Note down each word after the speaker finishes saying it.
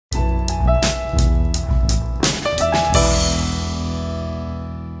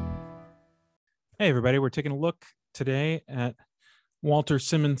Hey, everybody. We're taking a look today at Walter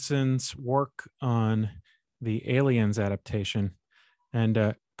Simonson's work on the Aliens adaptation.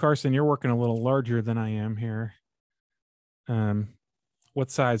 And Carson, you're working a little larger than I am here. What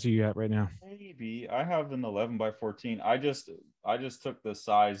size are you at right now? Maybe I have an 11 by 14. I just took the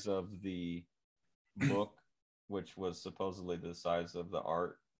size of the book, which was supposedly the size of the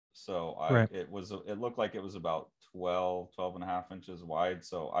art. So I Right. it looked like it was about 12 and a half inches wide.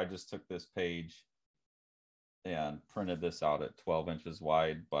 So I just took this page and printed this out at 12 inches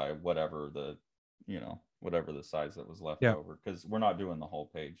wide by whatever the size that was left Yeah. over, because we're not doing the whole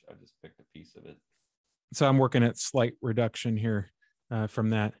page. I just picked a piece of it. So I'm working at slight reduction here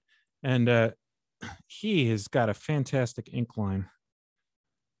from that. And he has got a fantastic ink line.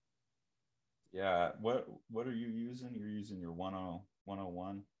 Yeah, what are you using? You're using your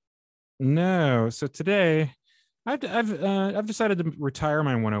 101. No. So today I've decided to retire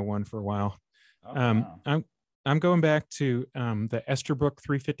my 101 for a while. Oh Um, wow. I'm I'm going back to the Esterbrook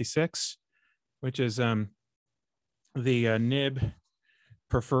 356, which is the nib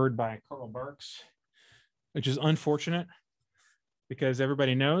preferred by Carl Barks, which is unfortunate because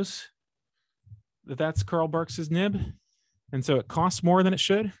everybody knows that that's Carl Barks's nib, and so it costs more than it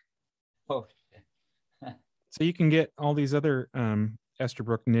should. Oh, So you can get all these other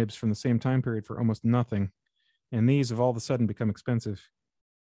Esterbrook nibs from the same time period for almost nothing, and these have all of a sudden become expensive.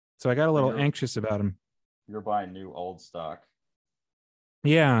 So I got a so little you're anxious about them. you're buying new old stock.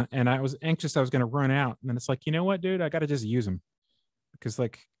 Yeah, and I was anxious I was going to run out, and then it's like, you know what, dude, I got to just use them because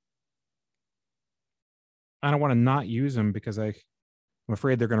like I don't want to not use them because I'm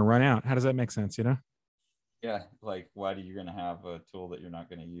afraid they're going to run out. How does that make sense? You know? Yeah, like why do you gonna have a tool that you're not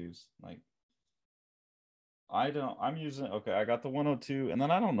gonna use? Like I don't. I'm using okay. I got the 102, and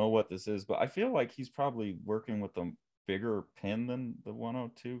then I don't know what this is, but I feel like he's probably working with a bigger pen than the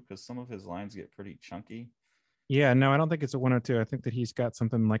 102 because some of his lines get pretty chunky. Yeah, no, I don't think it's a 102. I think that he's got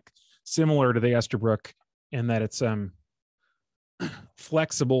something like similar to the Esterbrook in that it's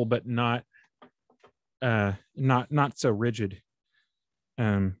flexible but not so rigid,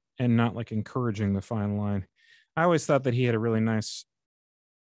 and not like encouraging the fine line. I always thought that he had a really nice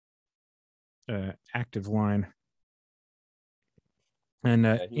active line, and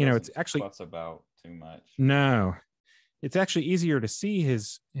Yeah, he it's doesn't actually futz about too much. no, it's actually easier to see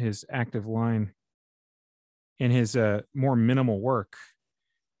his active line in his more minimal work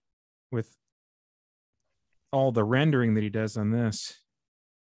with all the rendering that he does on this.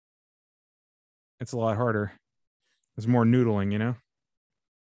 It's a lot harder. There's more noodling, you know.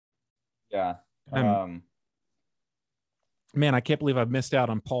 Yeah. Um, Um. Man, I can't believe I've missed out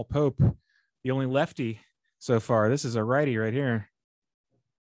on Paul Pope, the only lefty so far. This is a righty right here.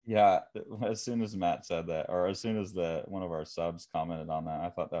 Yeah. As soon as Matt said that, or as soon as the one of our subs commented on that, I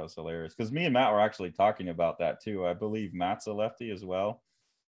thought that was hilarious because me and Matt were actually talking about that too. I believe Matt's a lefty as well.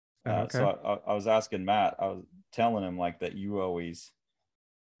 So Okay. I was asking Matt. I was telling him like that you always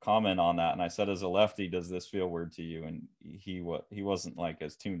comment on that, and I said, as a lefty, does this feel weird to you? And he wasn't like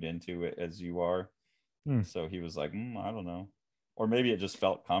as tuned into it as you are, Hmm. so he was like, I don't know, or maybe it just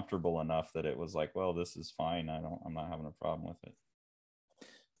felt comfortable enough that it was like, well, this is fine. I'm not having a problem with it.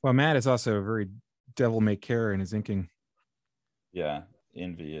 Well, Matt is also a very devil may care in his inking. Yeah,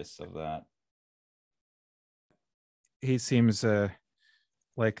 envious of that. He seems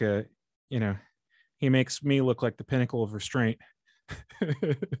like a, you know, he makes me look like the pinnacle of restraint.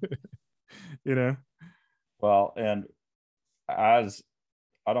 you know? Well, and as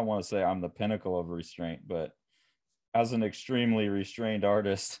I don't want to say I'm the pinnacle of restraint, but as an extremely restrained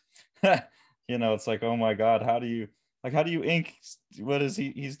artist, it's like, oh my God, how do you ink? What is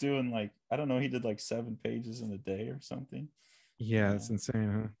he's doing? Like, I don't know. He did like 7 pages in a day or something. Yeah, it's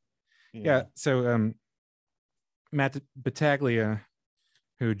insane, huh? Yeah. Yeah. So Matt Battaglia,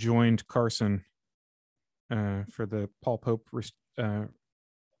 who joined Carson for the Paul Pope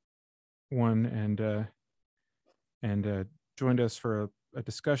one and joined us for a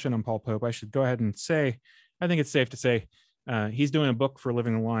discussion on Paul Pope. I should go ahead and say, I think it's safe to say he's doing a book for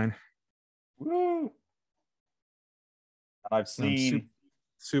Living the Line. Woo! I've And I'm seen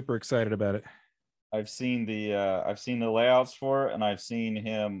super excited about it. I've seen the layouts for it, and I've seen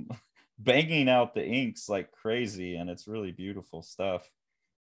him banging out the inks like crazy, and it's really beautiful stuff.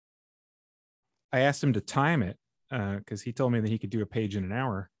 I asked him to time it because he told me that he could do a page in an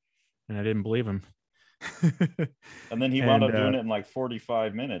hour, and I didn't believe him. And then he wound and up doing it in like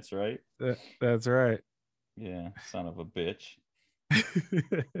 45 minutes, right? that's right. Yeah, son of a bitch.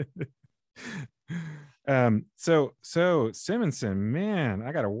 So Simonson, man,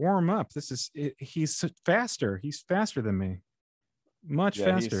 I gotta warm up. He's faster. He's faster than me. Much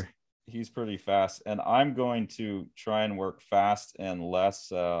Yeah, he's faster. he's pretty fast, and I'm going to try and work fast and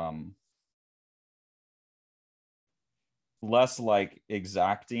less like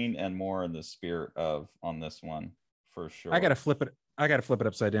exacting and more in the spirit of on this one for sure. I gotta flip it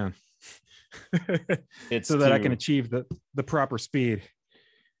upside down. It's so that I can achieve the proper speed.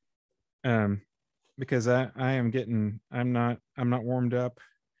 Because I'm not warmed up.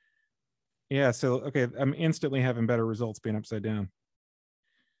 Yeah, so okay, I'm instantly having better results being upside down.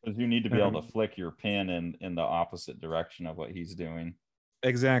 Because you need to be able to flick your pen in the opposite direction of what he's doing.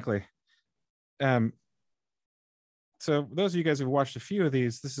 Exactly. So those of you guys who've watched a few of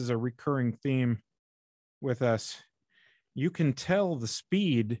these, this is a recurring theme with us. You can tell the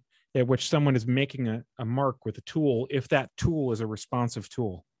speed at which someone is making a mark with a tool if that tool is a responsive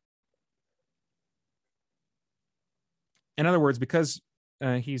tool. In other words, because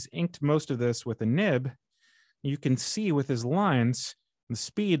he's inked most of this with a nib, you can see with his lines the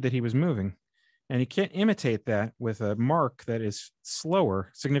speed that he was moving. And you can't imitate that with a mark that is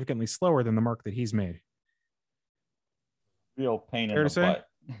slower, significantly slower than the mark that he's made. Real pain in the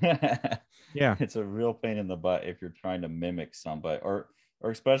butt. Yeah, it's a real pain in the butt if you're trying to mimic somebody, or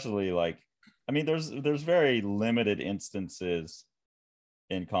especially like, I mean, there's very limited instances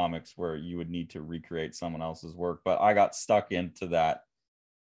in comics where you would need to recreate someone else's work, but I got stuck into that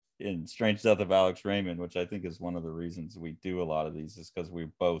in Strange Death of Alex Raymond, which I think is one of the reasons we do a lot of these, is because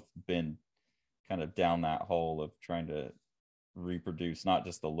we've both been kind of down that hole of trying to reproduce not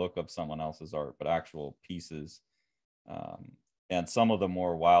just the look of someone else's art, but actual pieces. And some of the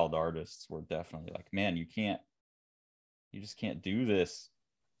more wild artists were definitely like, man, you just can't do this.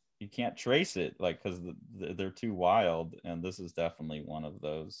 You can't trace it, like, because they're too wild. And this is definitely one of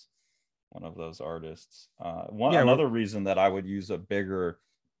those artists. Another reason that I would use a bigger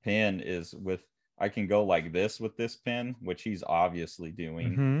pen is I can go like this with this pen, which he's obviously doing.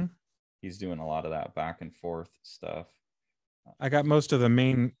 Mm-hmm. He's doing a lot of that back and forth stuff. I got most of the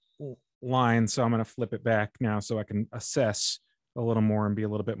main lines, so I'm going to flip it back now so I can assess a little more and be a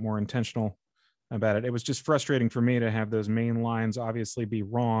little bit more intentional about it. It was just frustrating for me to have those main lines obviously be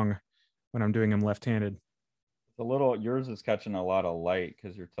wrong when I'm doing them left-handed. Yours is catching a lot of light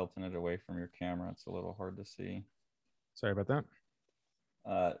because you're tilting it away from your camera. It's a little hard to see. Sorry about that.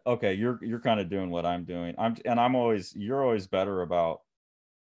 Okay, you're kind of doing what I'm doing. You're always better about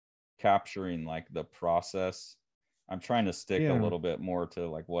capturing like the process. I'm trying to stick a little bit more to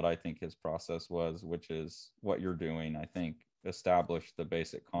like what I think his process was, which is what you're doing. I think establish the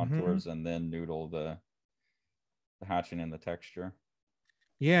basic contours and then noodle the hatching and the texture.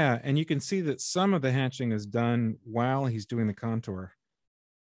 Yeah, and you can see that some of the hatching is done while he's doing the contour,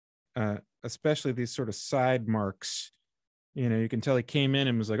 especially these sort of side marks. You know, you can tell he came in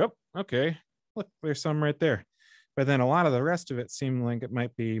and was like, oh, okay, look, there's some right there. But then a lot of the rest of it seemed like it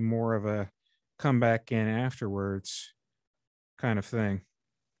might be more of a come back in afterwards kind of thing.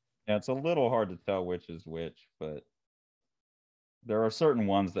 Yeah, it's a little hard to tell which is which, but there are certain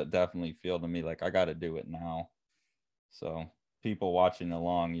ones that definitely feel to me like I got to do it now. So people watching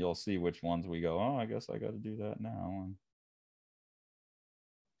along, you'll see which ones we go, oh, I guess I got to do that now.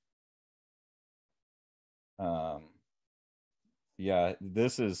 Yeah,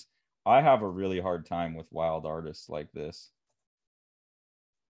 I have a really hard time with wild artists like this,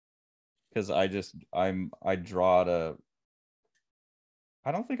 because I don't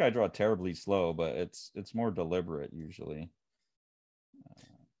think I draw terribly slow, but it's more deliberate usually.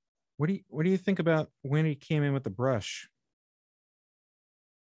 What do you think about when he came in with the brush?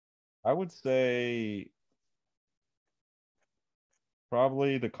 I would say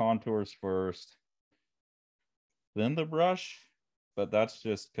probably the contours first, then the brush, but that's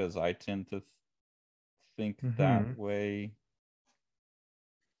just because I tend to think that way.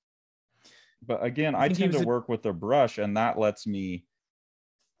 But again, I tend to work with the brush, and that lets me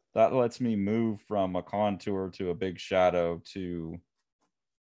move from a contour to a big shadow to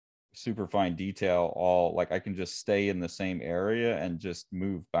super fine detail. All like I can just stay in the same area and just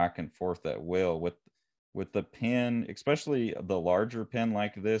move back and forth at will with the pen, especially the larger pen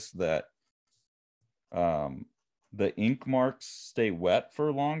like this, that the ink marks stay wet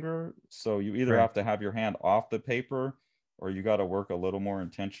for longer. So you either have to have your hand off the paper, or you got to work a little more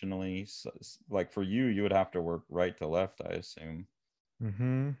intentionally. So, like for you would have to work right to left, I assume.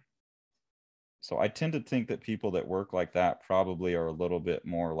 So I tend to think that people that work like that probably are a little bit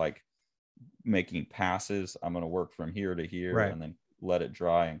more like making passes. I'm going to work from here to here and then let it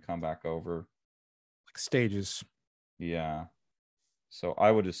dry and come back over. Like stages. Yeah. So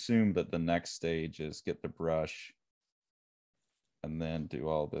I would assume that the next stage is get the brush and then do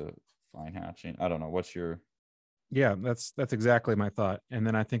all the fine hatching. I don't know. What's your Yeah, that's exactly my thought. And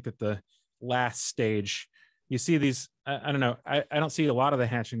then I think that the last stage, you see these, I don't know, I don't see a lot of the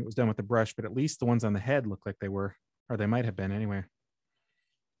hatching that was done with the brush, but at least the ones on the head look like they were, or they might have been anyway.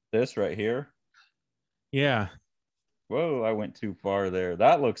 This right here. Yeah. Whoa, I went too far there.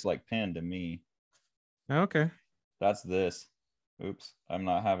 That looks like pen to me. Okay. That's this. Oops, I'm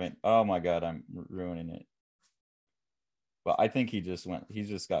not having. Oh my god, I'm ruining it. But I think he's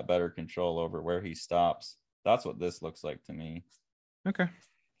just got better control over where he stops. That's what this looks like to me. Okay.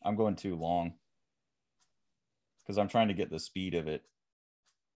 I'm going too long because I'm trying to get the speed of it.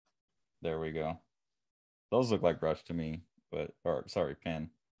 There we go. Those look like brush to me, but, or sorry, pen.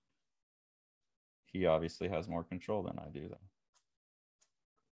 He obviously has more control than I do, though.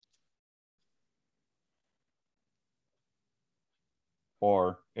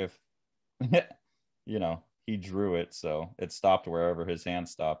 Or if, you know, he drew it, so it stopped wherever his hand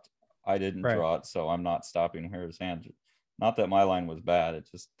stopped. I didn't Right. draw it, so I'm not stopping where his hand. Not that my line was bad, it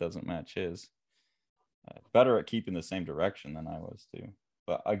just doesn't match his. Better at keeping the same direction than I was too.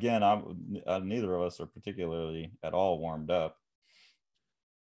 But again, neither of us are particularly at all warmed up.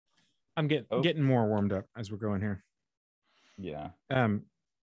 I'm getting more warmed up as we're going here. Yeah.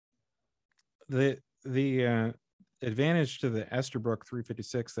 The advantage to the Esterbrook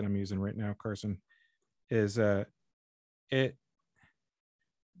 356 that I'm using right now, Carson, is it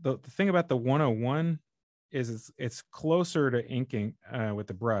the thing about the 101 is it's closer to inking with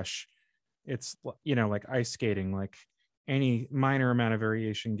the brush. It's, you know, like ice skating. Like any minor amount of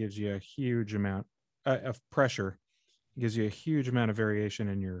variation gives you a huge amount of pressure, gives you a huge amount of variation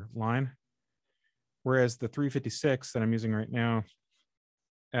in your line. Whereas the 356 that I'm using right now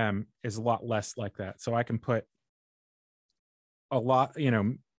is a lot less like that. So I can put a lot, you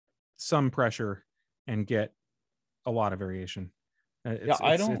know, some pressure and get a lot of variation. Yeah,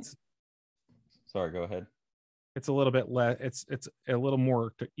 I don't. Sorry, go ahead. It's a little bit less. It's a little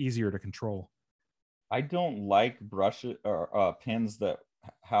more easier to control. I don't like brushes or pins that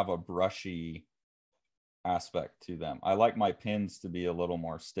have a brushy aspect to them. I like my pins to be a little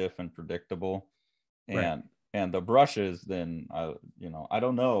more stiff and predictable, Right. and the brushes. Then I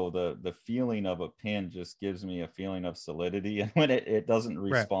don't know, the feeling of a pin just gives me a feeling of solidity, and when it doesn't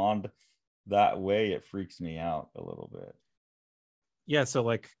Right. respond that way, it freaks me out a little bit. Yeah. So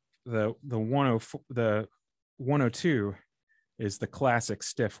like the 104, the 102 is the classic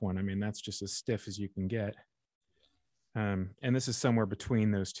stiff one. I mean, that's just as stiff as you can get. And this is somewhere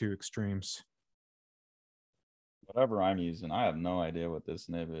between those two extremes. Whatever I'm using, I have no idea what this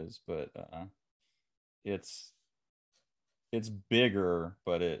nib is, but it's it's bigger,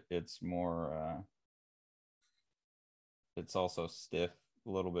 but it's more it's also stiff, a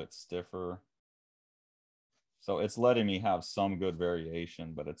little bit stiffer. So it's letting me have some good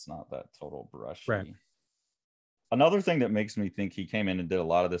variation, but it's not that total brushy. Right. Another thing that makes me think he came in and did a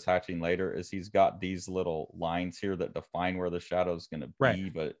lot of this hatching later is he's got these little lines here that define where the shadow is going to Right. be,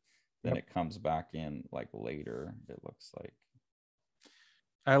 but then Yep. it comes back in like later, it looks like.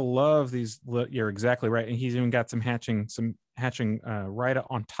 I love these. You're exactly right. And he's even got some hatching right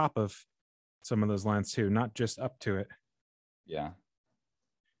on top of some of those lines too, not just up to it. Yeah.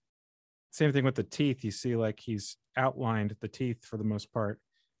 Same thing with the teeth. You see, like he's outlined the teeth for the most part,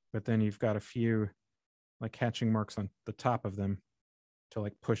 but then you've got a few like hatching marks on the top of them to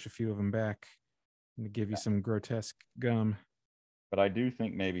like push a few of them back and to give you some grotesque gum. But I do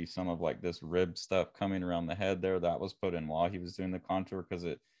think maybe some of like this rib stuff coming around the head there, that was put in while he was doing the contour because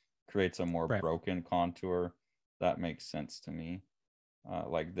it creates a more Right. broken contour. That makes sense to me.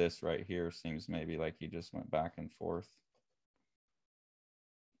 Like this right here seems maybe like he just went back and forth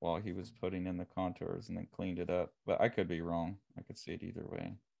while he was putting in the contours and then cleaned it up. But I could be wrong. I could see it either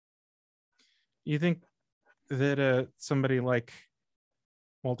way. You think that somebody like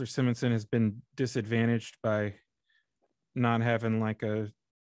Walter Simonson has been disadvantaged by not having like a,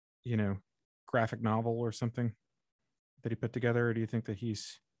 you know, graphic novel or something that he put together? Or do you think that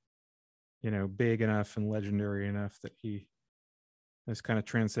he's, you know, big enough and legendary enough that he has kind of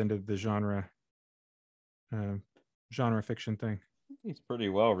transcended the genre fiction thing? He's pretty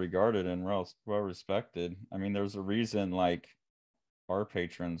well regarded and well respected. I mean, there's a reason like our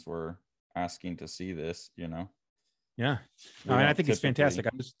patrons were asking to see this, you know. Yeah. We I mean, I don't think he's typically.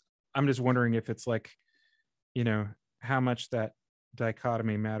 fantastic. I'm just wondering if it's like, you know, how much that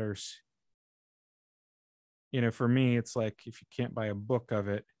dichotomy matters. You know, for me, it's like if you can't buy a book of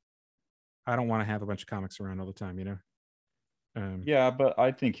it, I don't want to have a bunch of comics around all the time, you know. Yeah, but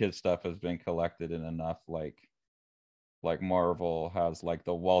I think his stuff has been collected in enough like Marvel has like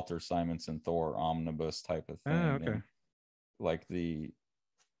the Walter Simonson Thor omnibus type of thing, Okay. and like the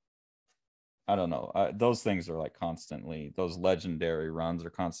I don't know. Those things are like constantly, those legendary runs are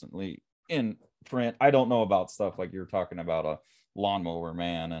constantly in print. I don't know about stuff like you're talking about, a Lawnmower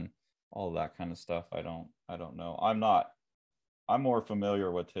Man and all that kind of stuff. I don't know. I'm more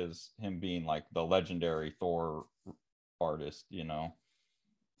familiar with him being like the legendary Thor artist, you know.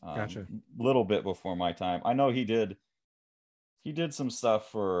 Gotcha. Little bit before my time. I know he did some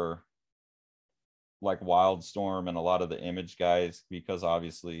stuff for like Wildstorm and a lot of the Image guys, because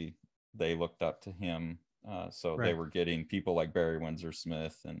obviously they looked up to him. So they Right. were getting people like Barry Windsor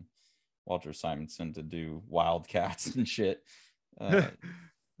Smith and Walter Simonson to do Wildcats and shit. Well,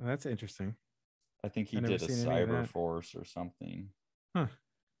 that's interesting. I think he I never did a seen any of Cyber that. Force or something. Huh.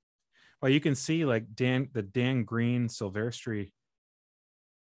 Well, you can see like the Dan Green Silvestri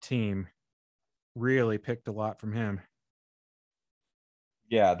team really picked a lot from him.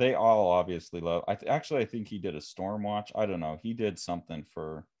 Yeah, they all obviously love. I think he did a Stormwatch. I don't know. He did something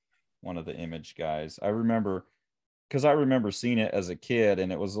for one of the Image guys. I remember seeing it as a kid,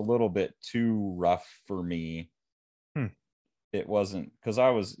 and it was a little bit too rough for me. It wasn't, because I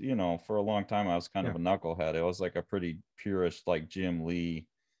was, you know, for a long time I was kind of a knucklehead. It was like a pretty purist like Jim Lee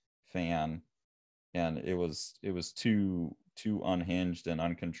fan, and it was too unhinged and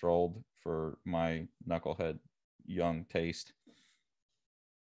uncontrolled for my knucklehead young taste.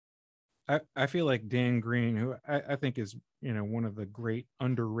 I feel like Dan Green, who I think is, you know, one of the great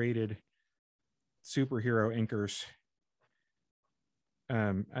underrated superhero inkers.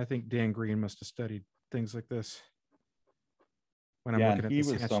 I think Dan Green must have studied things like this. When I'm Yeah, looking and at he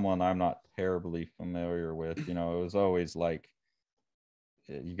this was hatch. someone I'm not terribly familiar with. You know, it was always like,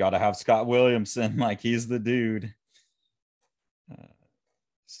 you got to have Scott Williamson, like he's the dude. Uh,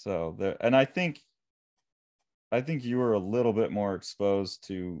 so there, and I think you were a little bit more exposed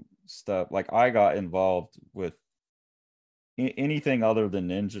to stuff. Like I got involved with anything other than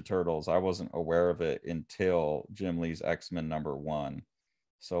Ninja Turtles. I wasn't aware of it until Jim Lee's X-Men #1.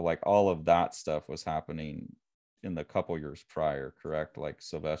 So like all of that stuff was happening in the couple years prior, correct? Like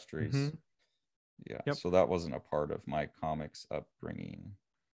Mm-hmm. Silvestri's. Yeah. Yep. So that wasn't a part of my comics upbringing.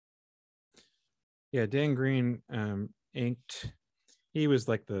 Yeah, Dan Green inked. He was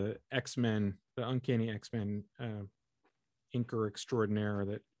like the X-Men, the Uncanny X-Men inker extraordinaire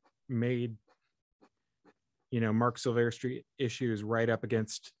that made, you know, Mark Silvestri issues right up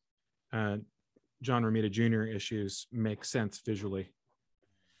against uh, John Romita Jr. issues make sense visually,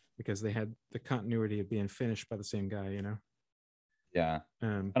 because they had the continuity of being finished by the same guy, you know. Yeah.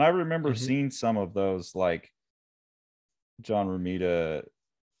 Um, And I remember and he, seeing some of those like John Romita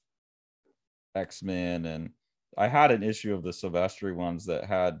X-Men, and I had an issue of the Silvestri ones that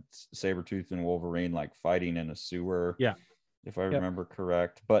had Sabretooth and Wolverine like fighting in a sewer, yeah, if I yep, remember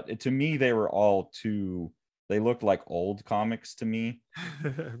correct. But to me, they were all too, they looked like old comics to me,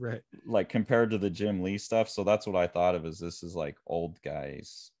 right. like compared to the Jim Lee stuff. So that's what I thought of, as this is like old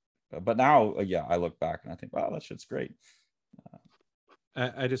guys. But now, yeah, I look back and I think, wow, that shit's great.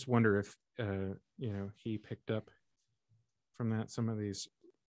 I just wonder if you know, he picked up from that some of these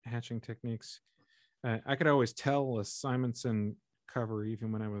hatching techniques. I could always tell a Simonson cover,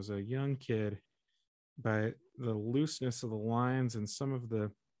 even when I was a young kid, by the looseness of the lines and some of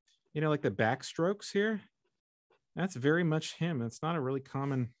the, you know, like the backstrokes here. That's very much him. It's not a really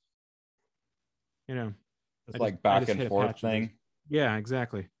common, you know. It's like I back just and hit a forth patch of these. thing. Yeah,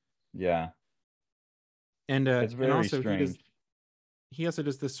 exactly. Yeah, it's And very also strange. he also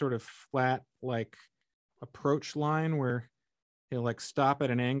does this sort of flat like approach line where he'll like stop at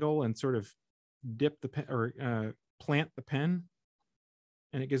an angle and sort of dip the pen, or plant the pen,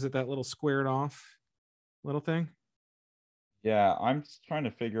 and it gives it that little squared off little thing. Yeah, I'm just trying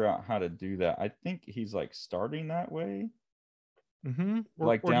to figure out how to do that. I think he's like starting that way, Mm-hmm.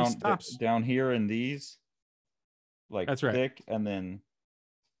 like Or he stops. down here in these, like That's right. thick, and then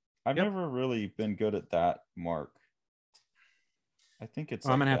I've Yep. never really been good at that mark. I think it's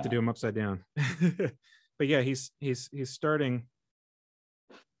Well, I'm like gonna have to that. do him upside down. But yeah, he's starting,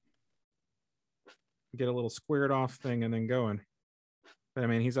 get a little squared off thing and then going. But I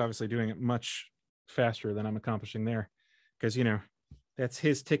mean, he's obviously doing it much faster than I'm accomplishing there, because, you know, that's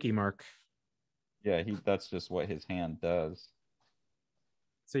his ticky mark. Yeah, he that's just what his hand does.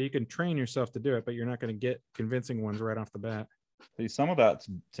 So you can train yourself to do it, but you're not going to get convincing ones right off the bat. See, some of that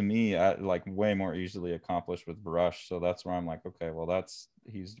to me, like way more easily accomplished with brush. So that's where I'm like, okay, well, that's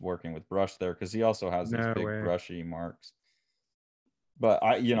he's working with brush there, because he also has these No big way. brushy marks. But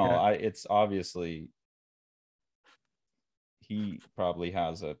Yeah. it's obviously he probably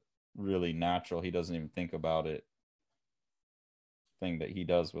has a really natural, he doesn't even think about it, thing that he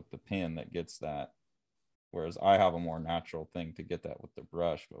does with the pin that gets that. Whereas I have a more natural thing to get that with the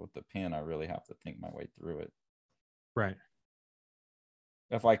brush, but with the pen, I really have to think my way through it. Right.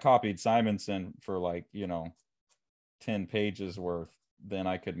 If I copied Simonson for like, 10 pages worth, then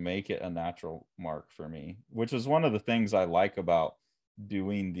I could make it a natural mark for me, which is one of the things I like about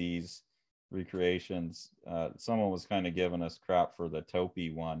doing these recreations. Someone was kind of giving us crap for the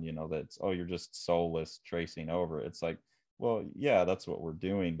Topi one, that's, oh, you're just soulless tracing over. It's like, well, yeah, that's what we're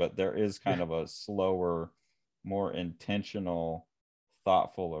doing, but there is kind of a slower, more intentional,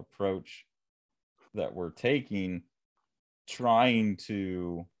 thoughtful approach that we're taking, trying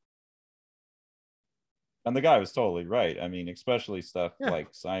to, and the guy was totally right. I mean, especially stuff like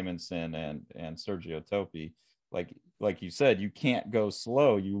Simonson and Sergio Topi, like you said, you can't go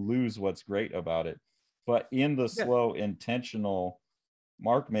slow, you lose what's great about it. But in the slow, intentional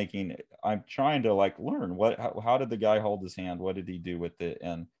mark making, I'm trying to like learn how did the guy hold his hand, what did he do with it,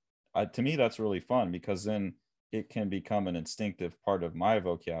 and to me that's really fun, because then it can become an instinctive part of my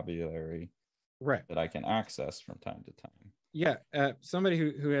vocabulary, right, that I can access from time to time. Yeah, somebody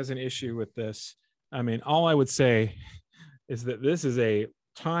who has an issue with this, I mean, all I would say is that this is a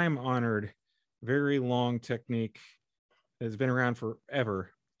time-honored, very long technique that has been around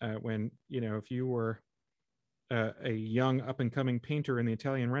forever. When, if you were a young up-and-coming painter in the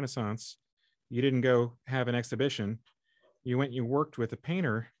Italian Renaissance, you didn't go have an exhibition. You went, you worked with a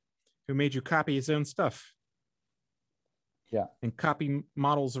painter who made you copy his own stuff. Yeah. And copy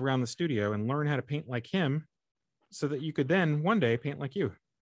models around the studio and learn how to paint like him, so that you could then one day paint like you.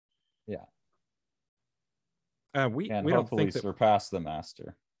 Yeah. We and we don't hopefully think that, surpass the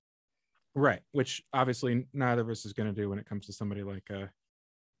master. right? Which obviously neither of us is going to do when it comes to somebody like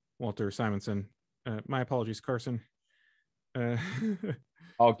Walter Simonson. My apologies, Carson.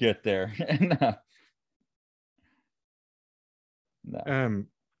 I'll get there. No.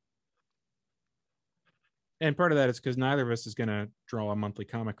 And part of that is because neither of us is going to draw a monthly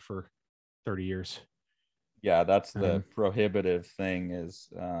comic for 30 years. Yeah, that's the prohibitive thing, is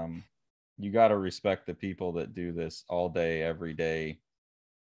you got to respect the people that do this all day, every day,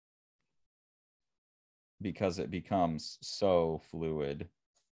 because it becomes so fluid.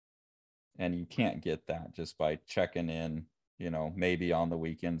 And you can't get that just by checking in, maybe on the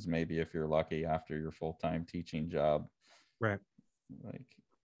weekends, maybe if you're lucky after your full-time teaching job. Right. Like,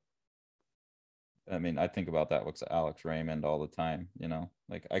 I mean, I think about that with Alex Raymond all the time,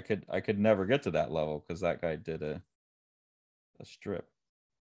 like I could never get to that level, because that guy did a strip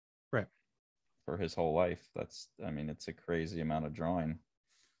right for his whole life. It's a crazy amount of drawing.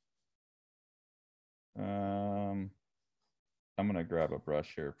 I'm gonna grab a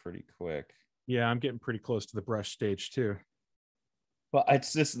brush here pretty quick. Yeah, I'm getting pretty close to the brush stage too. But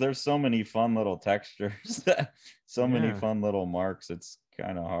it's just, there's so many fun little textures, so many fun little marks. It's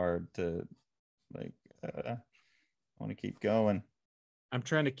kind of hard to like. I want to keep going. I'm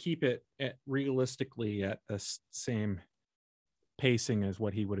trying to keep it realistically at the same pacing as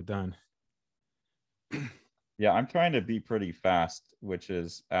what he would have done. Yeah, I'm trying to be pretty fast, which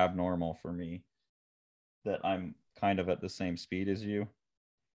is abnormal for me, that I'm kind of at the same speed as you.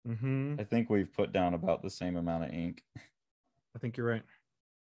 Mm-hmm. I think we've put down about the same amount of ink. I think you're right.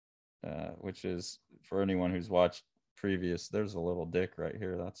 Which is, for anyone who's watched previous, there's a little dick right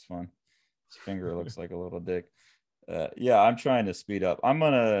here. That's fun. His finger looks like a little dick. Yeah, I'm trying to speed up. I'm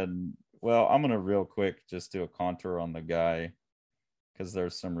gonna real quick just do a contour on the guy, because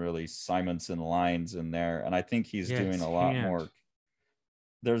there's some really Simonson lines in there, and I think he's doing a lot more.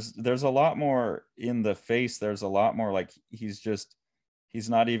 There's a lot more in the face. There's a lot more, like, he's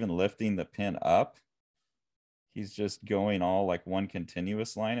not even lifting the pen up. He's just going all like one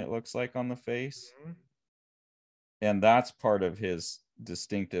continuous line, it looks like, on the face. Mm-hmm. And that's part of his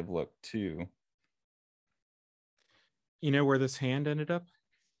distinctive look too. You know where this hand ended up?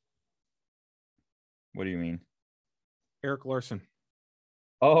 What do you mean? Erik Larson.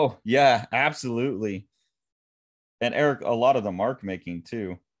 Oh, yeah, absolutely. And Erik, a lot of the mark making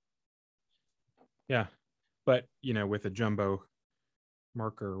too. Yeah, but with a jumbo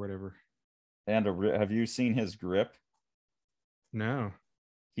marker or whatever. And have you seen his grip? No.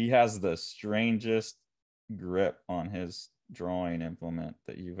 He has the strangest grip on his drawing implement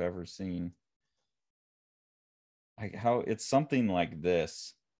that you've ever seen. Like, how it's something like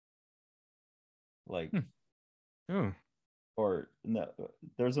this. Like, oh. Or no,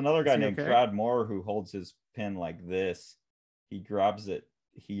 there's another guy named Brad Moore who holds his pen like this. He grabs it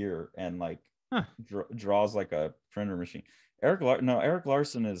here and like draws like a printer machine. Erik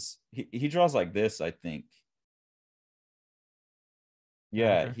Larson is he draws like this, I think.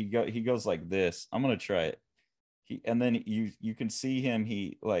 Yeah, okay. He goes like this. I'm gonna try it. And then you can see him.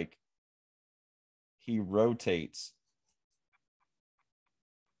 he rotates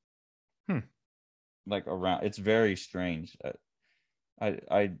like around. It's very strange.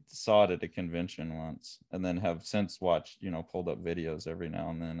 I saw it at a convention once, and then have since watched, pulled up videos every now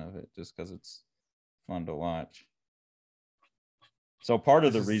and then of it, just because it's fun to watch. So part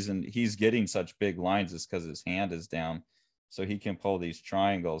of the reason he's getting such big lines is because his hand is down, so he can pull these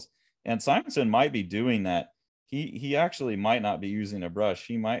triangles. And Simonson might be doing that. He actually might not be using a brush.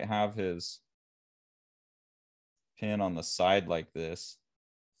 He might have his pin on the side like this,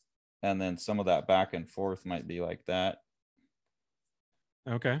 and then some of that back and forth might be like that.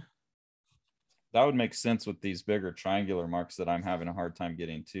 Okay. That would make sense with these bigger triangular marks that I'm having a hard time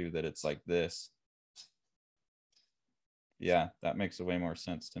getting to, that it's like this. Yeah, that makes way more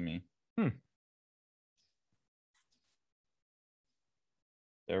sense to me.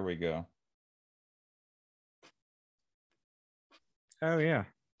 There we go. Oh yeah.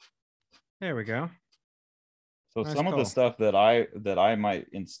 There we go. So nice some call. Of the stuff that I might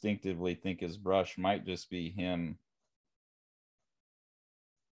instinctively think is brush might just be him.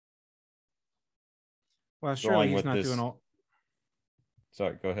 Well, surely he's not doing all.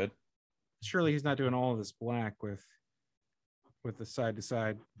 Sorry, go ahead. Surely he's not doing all of this black with the side to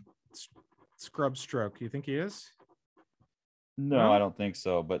side scrub stroke. You think he is? No, I don't think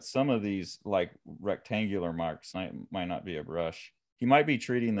so. But some of these like rectangular marks might not be a brush. He might be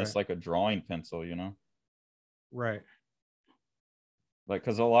treating this like a drawing pencil, Right. Like,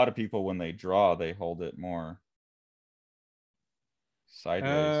 because a lot of people, when they draw, they hold it more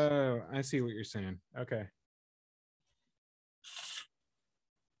sideways. Oh, I see what you're saying. Okay.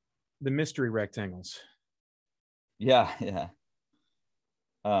 The mystery rectangles. Yeah.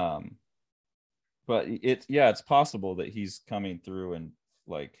 But it's possible that he's coming through and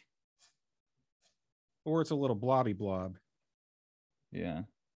like, or it's a little blobby blob. Yeah.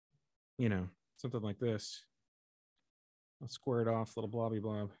 Something like this. I'll square it off, little blobby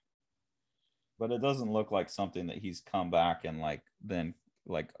blob. But it doesn't look like something that he's come back and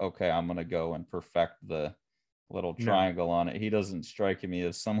okay, I'm gonna go and perfect the little triangle on it. He doesn't strike me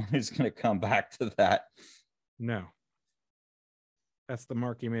as someone who's gonna come back to that. No. That's the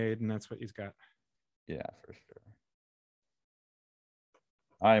mark he made, and that's what he's got. Yeah, for sure.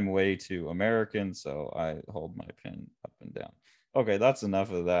 I'm way too American, so I hold my pen up and down. Okay, that's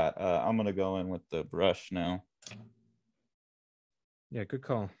enough of that. I'm gonna go in with the brush now. Yeah, good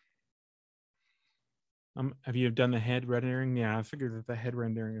call. Have you done the head rendering? Yeah, I figured that the head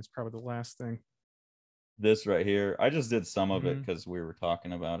rendering is probably the last thing. This right here, I just did some of it because we were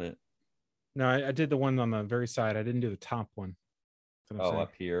talking about it. No, I did the one on the very side. I didn't do the top one.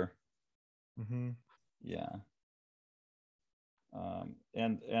 Up here. Yeah.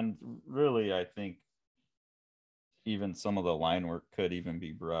 And really, I think even some of the line work could even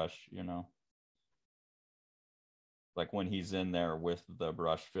be brush, like when he's in there with the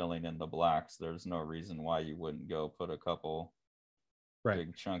brush filling in the blacks, there's no reason why you wouldn't go put a couple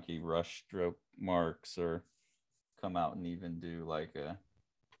big chunky brush stroke marks, or come out and even do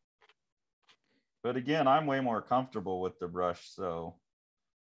but again, I'm way more comfortable with the brush, so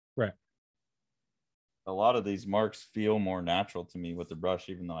a lot of these marks feel more natural to me with the brush,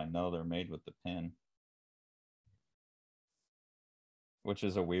 even though I know they're made with the pen, which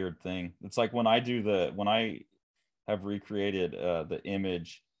is a weird thing. It's like when I have recreated the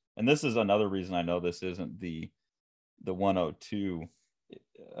image, and this is another reason I know this isn't the 102,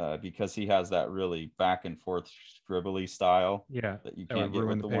 because he has that really back and forth scribbly style that you can't get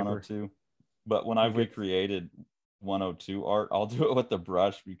with the 102. But when I've recreated 102 art, I'll do it with the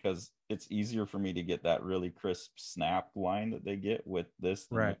brush because it's easier for me to get that really crisp snap line that they get with this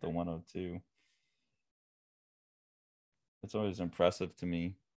than with the 102. It's always impressive to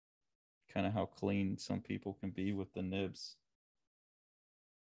me kind of how clean some people can be with the nibs.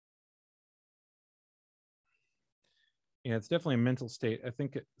 Yeah, it's definitely a mental state. I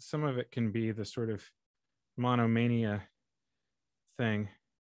think some of it can be the sort of monomania thing.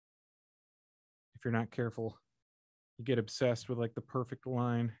 If you're not careful, you get obsessed with like the perfect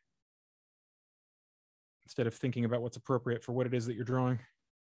line instead of thinking about what's appropriate for what it is that you're drawing.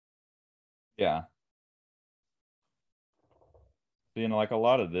 Yeah. Like a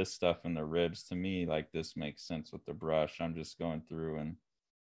lot of this stuff in the ribs, to me, like this makes sense with the brush. I'm just going through and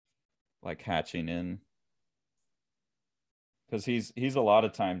like hatching in, because he's a lot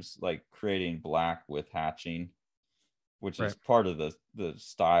of times like creating black with hatching, which is part of the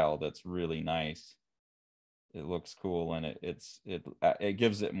style that's really nice. It looks cool, and it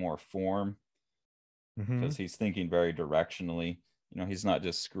gives it more form because he's thinking very directionally. He's not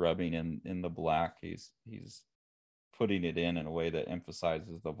just scrubbing in the black. He's putting it in a way that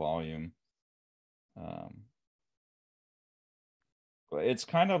emphasizes the volume. Um, but it's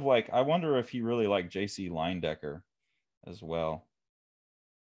kind of like, I wonder if he really liked J.C. Leyendecker as well.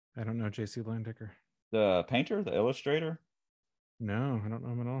 I don't know J.C. Landecker. The painter, the illustrator. No, I don't know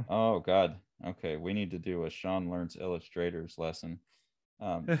him at Oh God. Okay, we need to do a Sean Learns Illustrators lesson.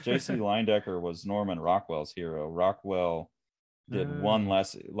 all. J.C. Leyendecker was Norman Rockwell's hero. Rockwell did one Oh,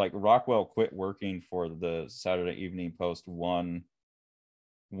 less, like Rockwell quit working for the Saturday Evening Post one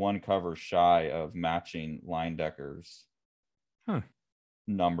cover shy of matching Leyendecker's huh.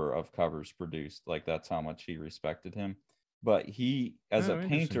 number of covers produced. Like that's how much he respected him. But he, as a Oh,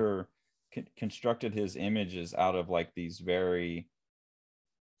 interesting. painter, constructed his images out of like these very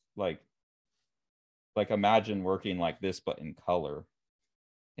like imagine working like this but in color.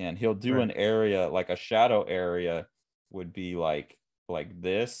 And he'll do Right. an area, like a shadow area would be like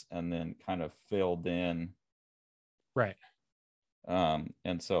this and then kind of filled in. Right.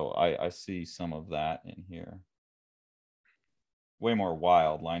 And so I see some of that in here. Way more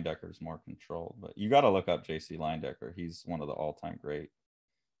wild. Leindecker's more controlled, but you got to look up JC Leyendecker. He's one of the all-time great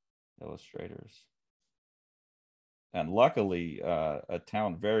illustrators. And luckily, a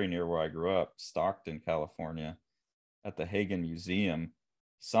town very near where I grew up, Stockton, California, at the Hagen Museum,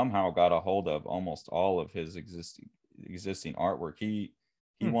 somehow got a hold of almost all of his existing artwork. He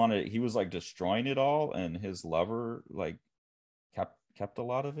was like destroying it all, and his lover like kept a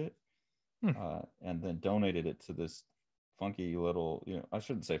lot of it, Hmm. and then donated it to this funky little, I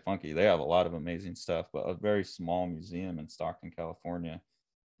shouldn't say funky, they have a lot of amazing stuff, but a very small museum in Stockton, California,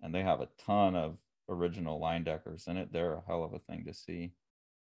 and they have a ton of original Leyendeckers in it. They're a hell of a thing to see.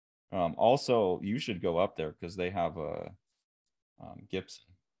 Also, you should go up there because they have a Gibson.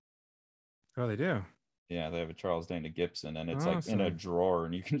 Oh, they do. Yeah, they have a Charles Dana Gibson, and it's like in a Awesome. drawer,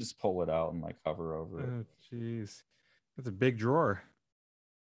 and you can just pull it out and like hover over it. Oh, jeez. That's a big drawer.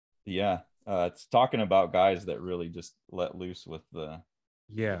 Yeah, it's talking about guys that really just let loose with the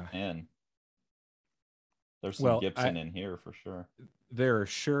Yeah. pen. There's some Well, Gibson in here for sure. there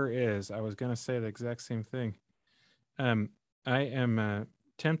sure is. I was gonna say the exact same thing. Um, I am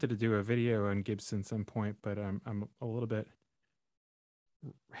tempted to do a video on Gibson some point, but I'm a little bit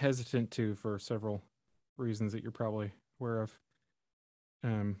hesitant to for several reasons that you're probably aware of. If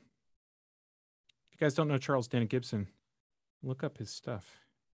you guys don't know Charles Dana Gibson, look up his stuff.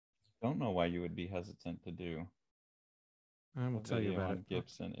 Don't know why you would be hesitant to do I a will tell you video about it on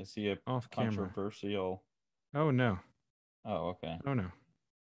Gibson. Is he a off camera. controversial? Oh no. Oh, okay. Oh no.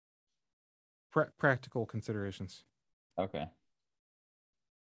 Practical considerations. Okay. I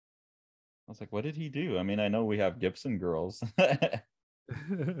was like, what did he do? I mean, I know we have Gibson girls.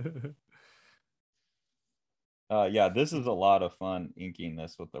 Yeah, this is a lot of fun inking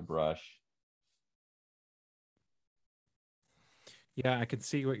this with the brush. Yeah, I could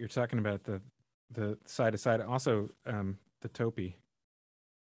see what you're talking about. The side to side. Also, the topi.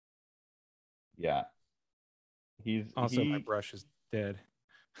 Yeah, he's Also, my brush is dead.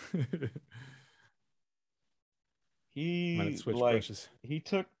 I'm gonna he switch like brushes. he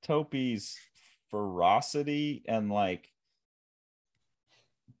took Topi's ferocity and like,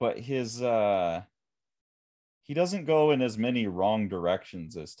 but his he doesn't go in as many wrong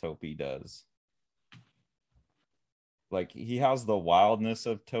directions as Topi does. Like he has the wildness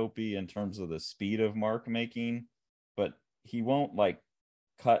of Topi in terms of the speed of mark making, but he won't like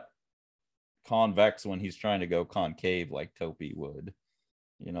cut convex when he's trying to go concave like Topi would.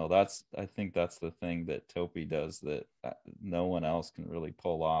 That's, I think that's the thing that Topi does that no one else can really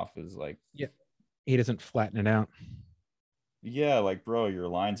pull off, is like, Yeah, he doesn't flatten it out. yeah, like bro, your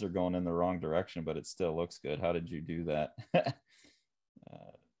lines are going in the wrong direction, but it still looks good. How did you do that?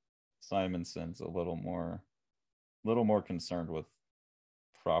 Simonson's a little more concerned with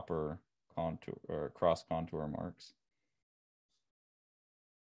proper contour or cross contour marks.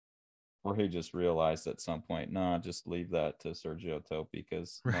 Or he just realized at some point, nah, just leave that to Sergio Topi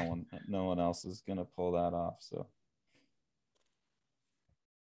because Right. no one else is gonna pull that off. So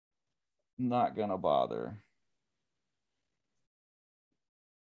not gonna bother.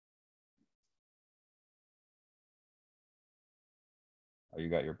 Oh, you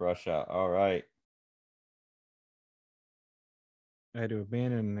got your brush out. All right. I had to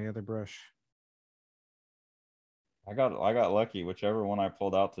abandon the other brush. I got lucky. Whichever one I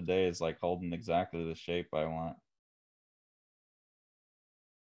pulled out today is like holding exactly the shape I want.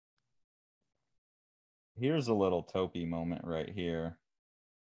 Here's a little Topi moment right here.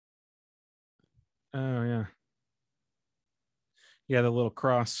 Oh yeah. Yeah, the little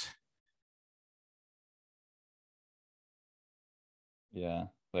cross. Yeah.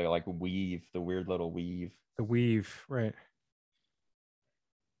 Like weave, the weird little weave. The weave, right.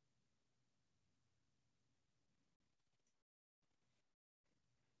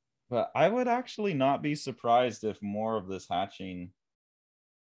 But I would actually not be surprised if more of this hatching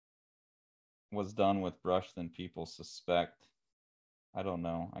was done with brush than people suspect. I don't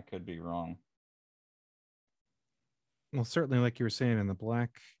know. I could be wrong. Well, certainly, like you were saying, in the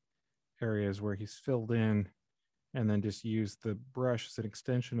black areas where he's filled in and then just use the brush as an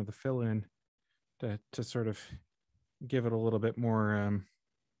extension of the fill in to sort of give it a little bit more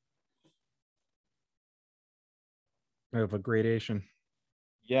of a gradation.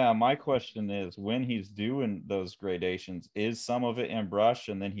 Yeah, my question is, when he's doing those gradations, is some of it in brush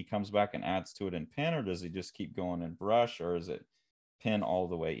and then he comes back and adds to it in pen, or does he just keep going in brush, or is it pen all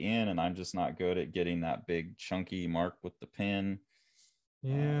the way in and I'm just not good at getting that big chunky mark with the pen?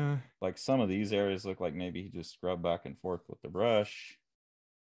 Yeah. Like some of these areas look like maybe he just scrubbed back and forth with the brush.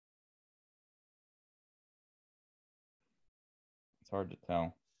 It's hard to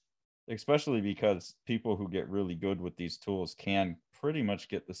tell, especially because people who get really good with these tools can pretty much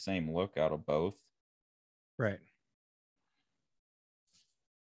get the same look out of both. Right.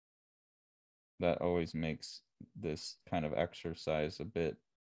 That always makes this kind of exercise a bit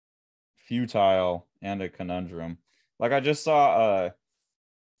futile and a conundrum. Like I just saw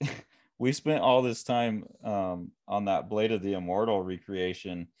we spent all this time on that Blade of the Immortal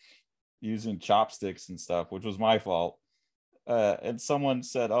recreation using chopsticks and stuff, which was my fault. And someone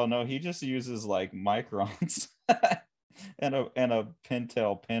said, "Oh no, he just uses like microns and a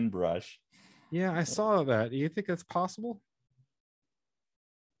pintail pen brush." Yeah, I saw that. Do you think that's possible?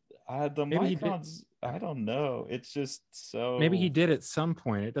 The Maybe he did. microns, I don't know. It's just Maybe he so. did at some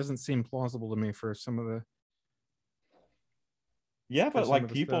point. It doesn't seem plausible to me for some of the Yeah, for but some of like the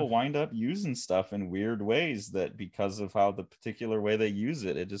stuff. people wind up using stuff in weird ways that because of how the particular way they use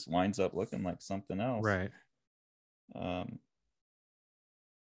it, it just winds up looking like something else. Right. Um,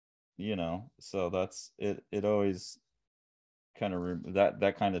 so that's it. It always kind of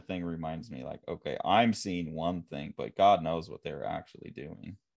that kind of thing reminds me like, okay, I'm seeing one thing, but God knows what they're actually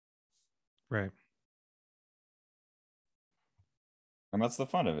doing. Right. And that's the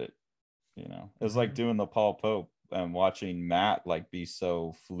fun of it. It's like Mm-hmm. doing the Paul Pope and watching Matt like be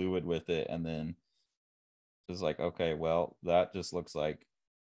so fluid with it, and then just like, okay, well, that just looks like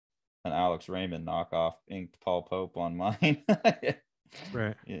an Alex Raymond knockoff inked Paul Pope on mine.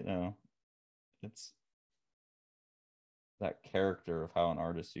 Right. It's that character of how an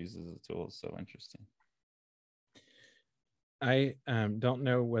artist uses a tool is so interesting. I don't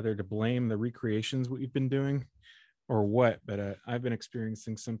know whether to blame the recreations we've been doing or what, but I've been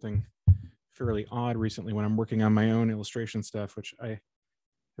experiencing something fairly odd recently when I'm working on my own illustration stuff, which I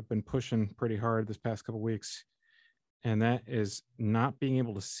have been pushing pretty hard this past couple of weeks. And that is not being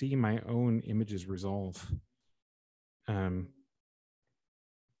able to see my own images resolve.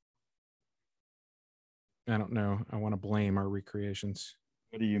 I don't know. I want to blame our recreations.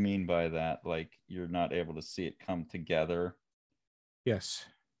 What do you mean by that? Like you're not able to see it come together? Yes.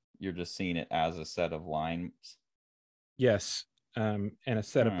 You're just seeing it as a set of lines? Yes. And a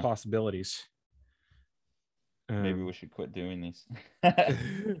set of Huh. possibilities. Maybe we should quit doing these.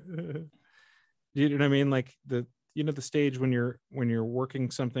 You know what I mean? Like the stage when you're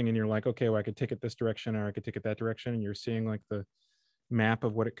working something and you're like, okay, well, I could take it this direction or I could take it that direction, and you're seeing like the map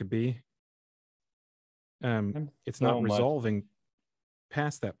of what it could be. It's So not much. resolving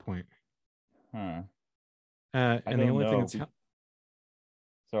past that point. Huh. I And the don't only thing know. that's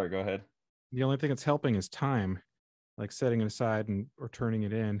Sorry, go ahead. the only thing that's helping is time, like setting it aside and or turning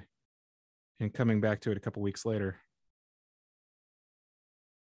it in and coming back to it a couple weeks later.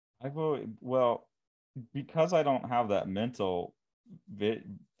 Well, because I don't have that mental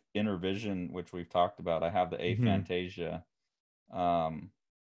inner vision, which we've talked about. I have the Mm-hmm. aphantasia.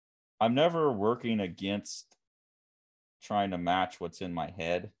 I'm never working against trying to match what's in my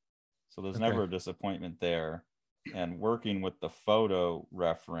head, so there's Okay. never a disappointment there. And working with the photo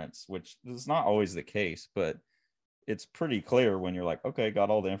reference, which is not always the case, but it's pretty clear when you're like, okay,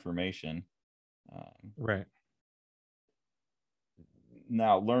 got all the information. Right.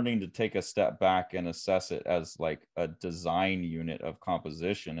 Now learning to take a step back and assess it as like a design unit of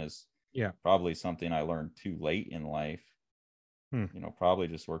composition is Yeah. probably something I learned too late in life. Hmm. Probably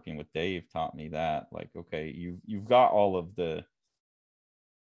just working with Dave taught me that, like, okay, you've got all of the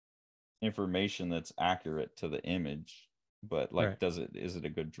information that's accurate to the image, but like, Right. is it a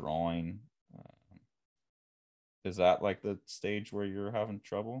good drawing? Is that like the stage where you're having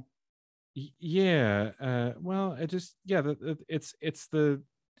trouble? Yeah. Well, it just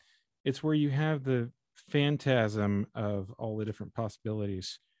it's where you have the phantasm of all the different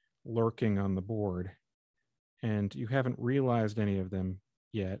possibilities lurking on the board, and you haven't realized any of them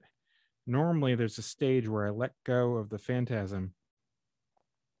yet. Normally, there's a stage where I let go of the phantasm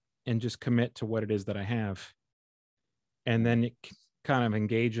and just commit to what it is that I have. And then you kind of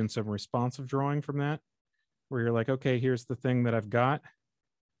engage in some responsive drawing from that, where you're like, okay, here's the thing that I've got.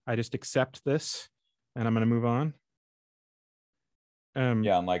 I just accept this and I'm going to move on.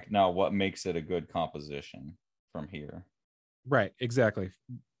 Yeah, and like now what makes it a good composition from here? Right, exactly.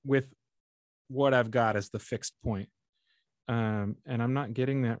 With what I've got as the fixed point. And I'm not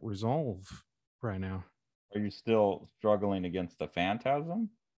getting that resolve right now. Are you still struggling against the phantasm,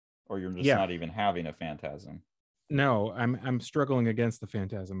 or you're just Yeah. not even having a phantasm? No, I'm struggling against the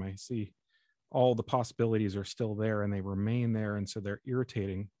phantasm. I see all the possibilities are still there and they remain there, and so they're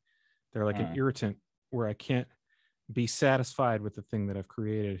irritating. They're like an irritant where I can't be satisfied with the thing that I've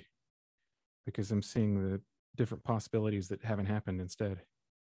created because I'm seeing the different possibilities that haven't happened instead.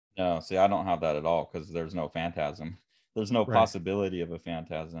 No, see, I don't have that at all because there's no phantasm. There's no Right. possibility of a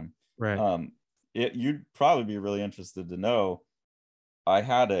phantasm. Right. You'd probably be really interested to know. I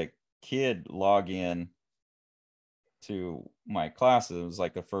had a kid log in to my classes. It was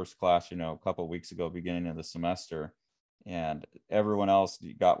like the first class, a couple of weeks ago, beginning of the semester, and everyone else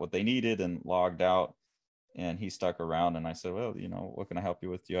got what they needed and logged out. And he stuck around, and I said, well, what can I help you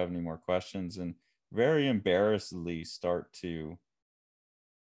with? Do you have any more questions? And very embarrassedly start to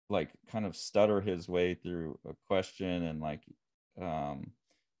like kind of stutter his way through a question, and like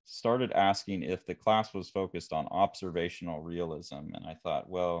started asking if the class was focused on observational realism. And I thought,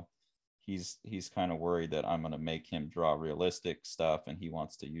 well, he's kind of worried that I'm going to make him draw realistic stuff and he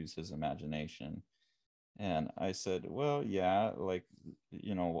wants to use his imagination. And I said, well, yeah, like,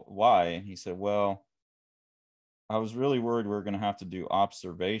 why? And he said, well, I was really worried we were going to have to do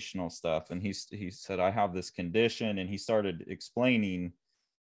observational stuff. And he said, I have this condition. And he started explaining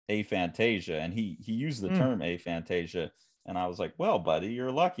aphantasia, and he used the term aphantasia. And I was like, well, buddy,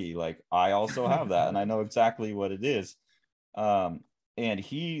 you're lucky. Like, I also have that, and I know exactly what it is. And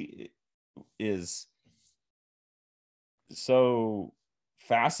he is so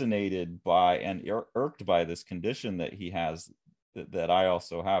fascinated by and irked by this condition that he has, that I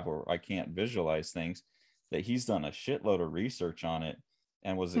also have, or I can't visualize things, that he's done a shitload of research on it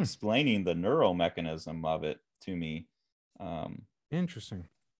and was explaining the neuromechanism of it to me. Interesting.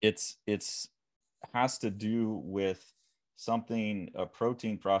 It's has to do with a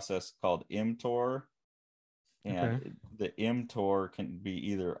protein process called mTOR, and the mTOR can be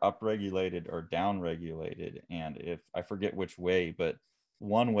either upregulated or downregulated. And if I forget which way, but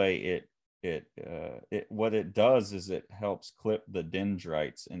one way it what it does is it helps clip the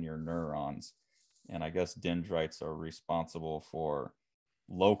dendrites in your neurons. And I guess dendrites are responsible for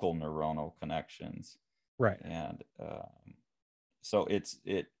local neuronal connections. Right. And so it's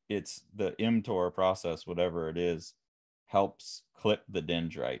the mTOR process, whatever it is, helps clip the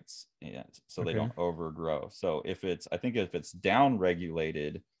dendrites, and so they don't overgrow. So if it's down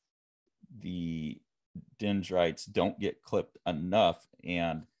regulated, the dendrites don't get clipped enough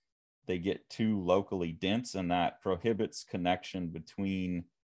and they get too locally dense, and that prohibits connection between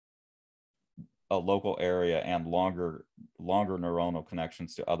a local area and longer neuronal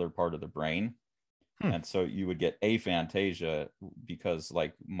connections to other part of the brain. And so you would get aphantasia because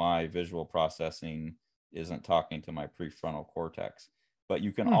like my visual processing isn't talking to my prefrontal cortex. But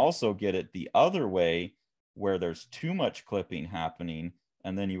you can also get it the other way, where there's too much clipping happening,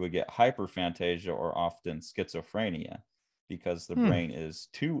 and then you would get hyperphantasia, or often schizophrenia, because the brain is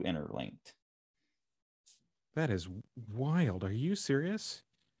too interlinked. That is wild. Are you serious?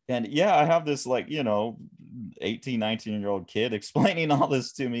 And yeah, I have this 18, 19-year-old kid explaining all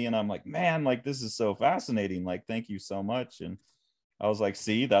this to me, and I'm like, man, like, this is so fascinating. Like, thank you so much. And I was like,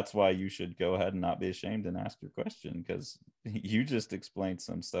 see, that's why you should go ahead and not be ashamed and ask your question, because you just explained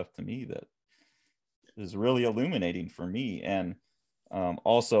some stuff to me that is really illuminating for me. And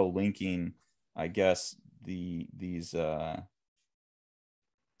also linking, I guess, these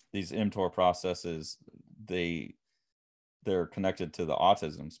mTOR processes, they're connected to the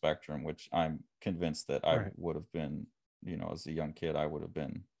autism spectrum, which I'm convinced that I would have been, as a young kid, I would have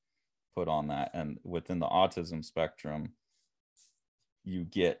been put on that. And within the autism spectrum, you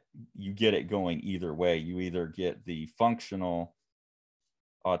get it going either way. You either get the functional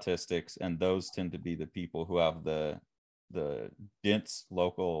autistics, and those tend to be the people who have the dense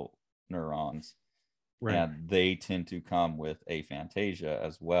local neurons, and they tend to come with aphantasia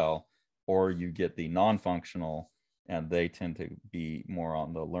as well. Or you get the non-functional, and they tend to be more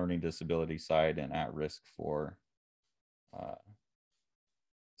on the learning disability side and at risk for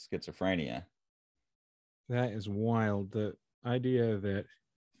schizophrenia. That is wild. The idea that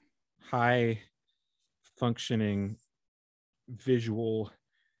high functioning visual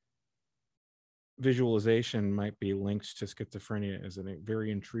visualization might be linked to schizophrenia is a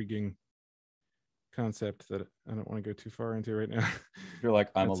very intriguing concept that I don't want to go too far into right now. You're like,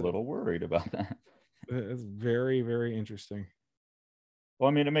 I'm a That's little worried about that. it's very, very interesting. Well,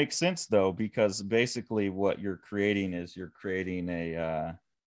 I mean, it makes sense though, because basically what you're creating is you're creating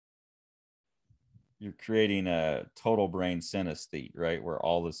a total brain synesthete, right? Where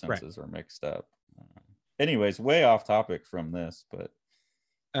all the Right. senses are mixed up. Anyways, way off topic from this, but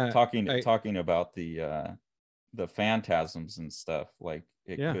Uh, I talking about the phantasms and stuff, like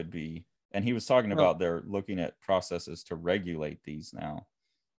it yeah. could be, and he was talking Well, about they're looking at processes to regulate these now.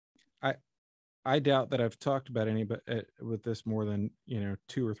 I I doubt that I've talked about any but with this more than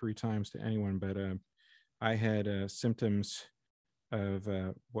 2 or 3 times to anyone, but I had symptoms of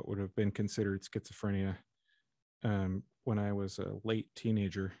what would have been considered schizophrenia when I was a late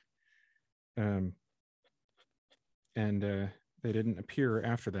teenager, um, and they didn't appear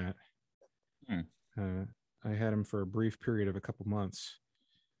after that. Hmm. Uh, I had them for a brief period of a couple months,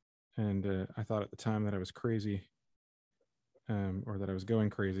 and I thought at the time that I was crazy, or that I was going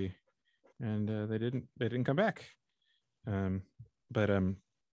crazy, and they didn't come back. Um, but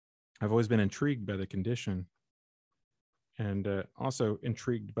I've always been intrigued by the condition, and also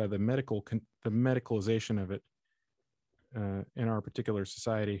intrigued by the medicalization of it in our particular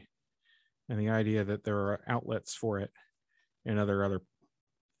society, and the idea that there are outlets for it in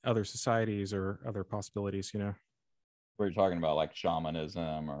other societies or other possibilities. We're talking about like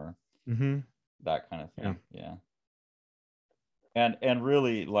shamanism or Mm-hmm. that kind of Yeah. thing. Yeah. And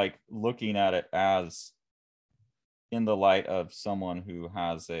really like looking at it as in the light of someone who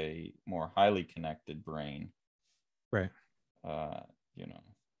has a more highly connected brain, Right. uh, you know,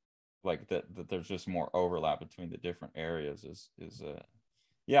 like that there's just more overlap between the different areas is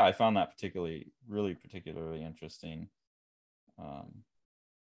yeah, I found that particularly interesting. Um,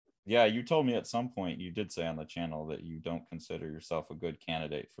 yeah, you told me at some point, you did say on the channel that you don't consider yourself a good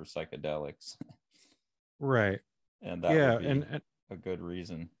candidate for psychedelics. Right. And that would Yeah. be And a good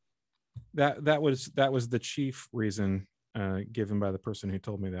reason. that was the chief reason given by the person who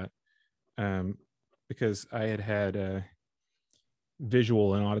told me that, um, because I had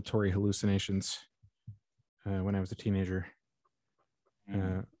visual and auditory hallucinations when I was a teenager,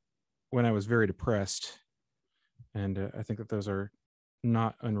 Mm. uh, when I was very depressed, and I think that those are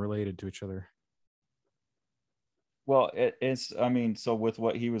not unrelated to each other. Well, it's, I mean, so with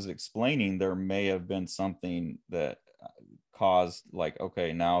what he was explaining, there may have been something that caused, like,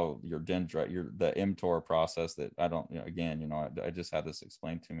 okay, now your dendrite, your the mTOR process that I don't, again, I just had this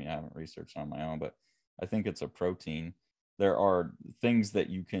explained to me. I haven't researched on my own, but I think it's a protein. There are things that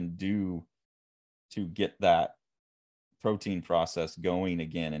you can do to get that protein process going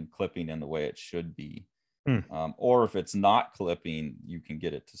again and clipping in the way it should be. Hmm. Or if it's not clipping, you can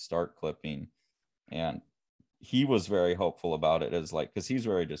get it to start clipping. And he was very hopeful about it, as like, because he's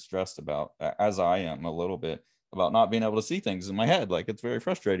very distressed about, as I am a little bit, about not being able to see things in my head. Like, it's very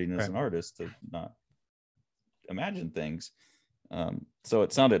frustrating as Right. an artist to not imagine things. So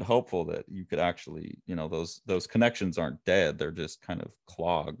it sounded hopeful that you could actually, those connections aren't dead, they're just kind of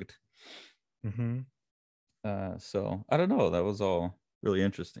clogged. Mm-hmm. So I don't know, that was all really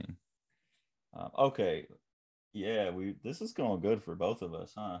interesting. Okay, yeah, we this is going good for both of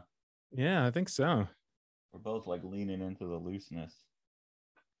us, huh? Yeah, I think so. We're both like leaning into the looseness.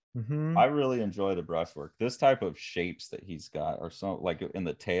 Mm-hmm. I really enjoy the brushwork. This type of shapes that he's got are so, like in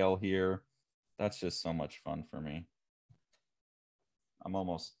the tail here. That's just so much fun for me. I'm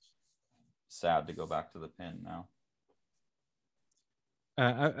almost sad to go back to the pen now.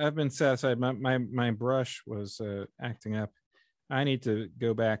 I've been satisfied. My brush was acting up. I need to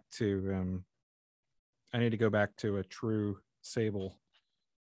go back to a true sable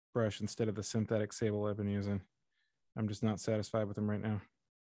brush instead of the synthetic sable I've been using. I'm just not satisfied with them right now.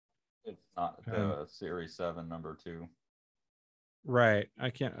 It's not Um, the Series 7 #2. right. I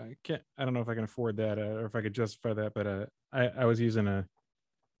don't know if I can afford that or if I could justify that, but I was using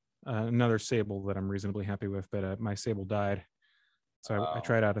another sable that I'm reasonably happy with, but my sable died. So I Oh,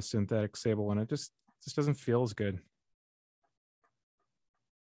 tried out a synthetic sable and it just doesn't feel as good.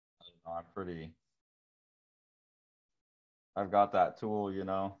 I'm pretty. I've got that tool,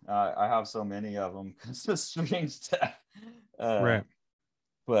 I have so many of them because of string stuff. Uh, Right.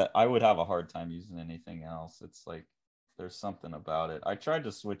 but I would have a hard time using anything else. It's like there's something about it. I tried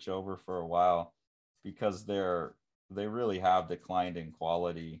to switch over for a while because they really have declined in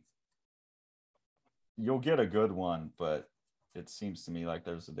quality. You'll get a good one, but it seems to me like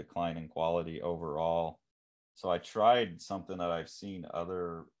there's a decline in quality overall. So I tried something that I've seen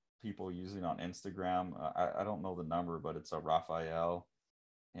other people using on Instagram. I don't know the number, but it's a Raphael,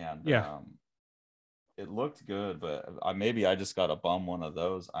 and Yeah. it looked good, but maybe I just got to bum one of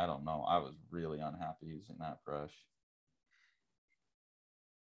those. I don't know. I was really unhappy using that brush.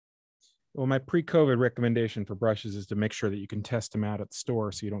 Well, my pre-COVID recommendation for brushes is to make sure that you can test them out at the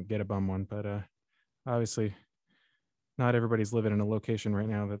store so you don't get a bum one. But obviously, not everybody's living in a location right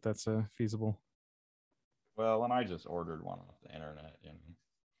now that's feasible. Well, and I just ordered one off the internet.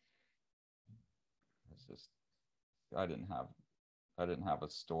 It's just I didn't have a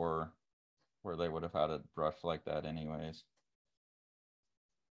store where they would have had a brush like that anyways.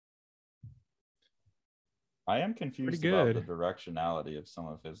 I am confused about the directionality of some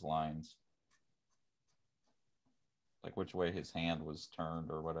of his lines. Like which way his hand was turned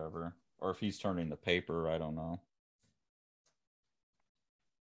or whatever. Or if he's turning the paper, I don't know.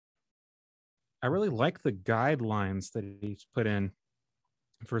 I really like the guidelines that he's put in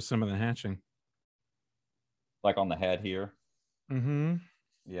for some of the hatching. Like on the head here. Mm-hmm.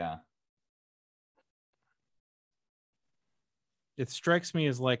 Yeah. It strikes me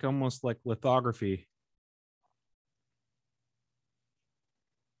as like almost like lithography.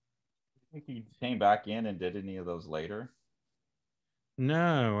 I think he came back in and did any of those later.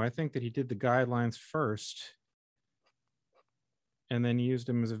 No, I think that he did the guidelines first and then used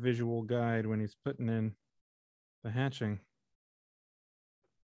them as a visual guide when he's putting in the hatching.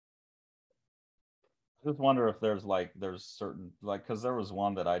 I just wonder if there's certain, like, because there was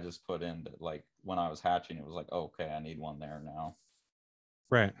one that I just put in that, like, when I was hatching, it was like, oh, okay, I need one there now.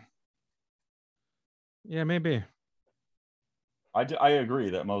 Right. Yeah, maybe. I agree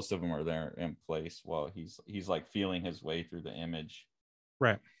that most of them are there in place while he's like feeling his way through the image.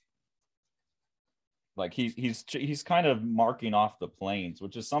 Right. Like he's kind of marking off the planes,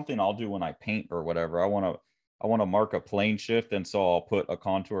 which is something I'll do when I paint or whatever. I want to mark a plane shift, and so I'll put a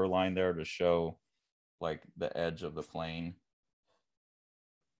contour line there to show like the edge of the plane.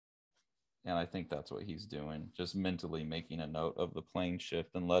 And I think that's what he's doing, just mentally making a note of the plane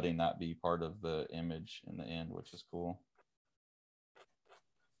shift and letting that be part of the image in the end, which is cool.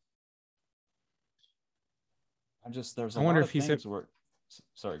 There's a lot of things where,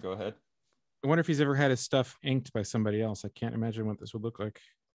 sorry, go ahead. I wonder if he's ever had his stuff inked by somebody else. I can't imagine what this would look like.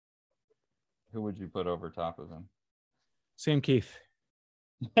 Who would you put over top of him? Sam Keith.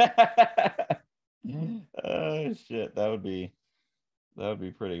 Oh shit, that would be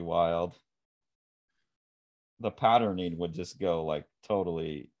pretty wild. The patterning would just go like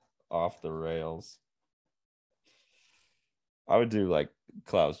totally off the rails. I would do like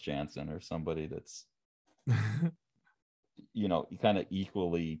Klaus Janson or somebody that's kind of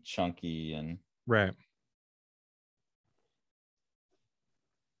equally chunky and right.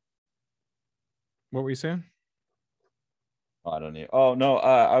 What were you saying? I don't know. Oh no,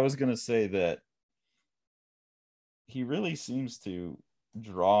 I was gonna say that he really seems to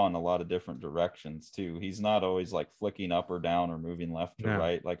draw in a lot of different directions too. He's not always like flicking up or down or moving left or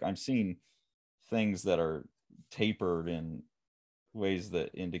right. Like I'm seeing things that are tapered in ways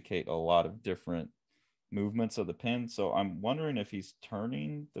that indicate a lot of different movements of the pen. So I'm wondering if he's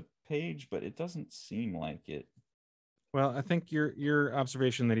turning the page, but it doesn't seem like it. Well, I think your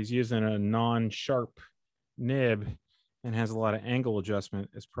observation that he's using a non-sharp nib and has a lot of angle adjustment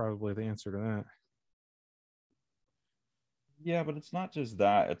is probably the answer to that. Yeah, but it's not just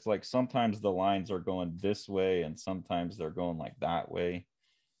that. It's like sometimes the lines are going this way and sometimes they're going like that way.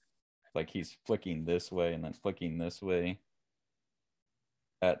 Like he's flicking this way and then flicking this way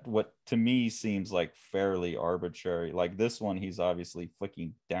at what to me seems like fairly arbitrary. Like this one, he's obviously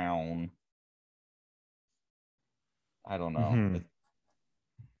flicking down. I don't know. Mm-hmm.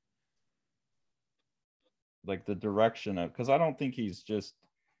 Like the direction of, because I don't think he's just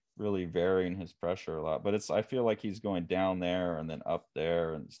really varying his pressure a lot, but I feel like he's going down there and then up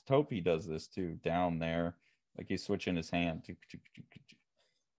there, and Topi does this too, down there, like he's switching his hand to,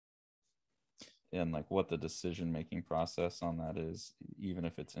 and like what the decision making process on that is, even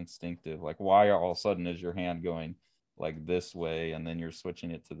if it's instinctive. Like why all of a sudden is your hand going like this way and then you're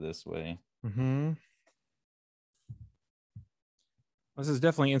switching it to this way? Mm-hmm. This is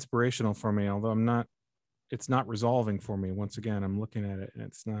definitely inspirational for me, although it's not resolving for me. Once again, I'm looking at it and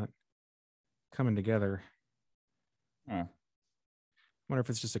it's not coming together. I wonder if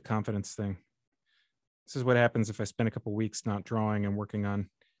it's just a confidence thing. This is what happens if I spend a couple weeks not drawing and working on,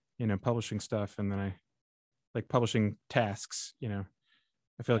 publishing stuff, and then I like publishing tasks. I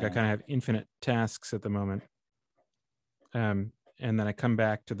feel like I kind of have infinite tasks at the moment. And then I come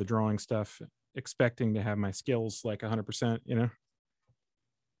back to the drawing stuff expecting to have my skills like 100%.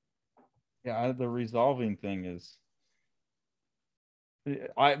 Yeah, the resolving thing is,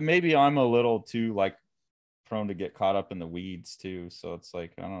 I'm a little too like prone to get caught up in the weeds too. So it's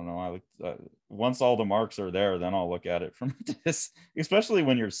like, I don't know. Once all the marks are there, then I'll look at it from this, especially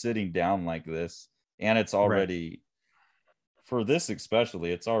when you're sitting down like this and it's already for this,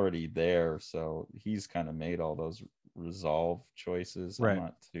 especially it's already there. So he's kind of made all those resolve choices. I'm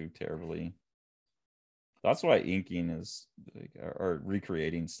not too terribly. That's why inking is or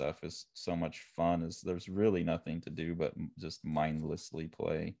recreating stuff is so much fun, is there's really nothing to do but just mindlessly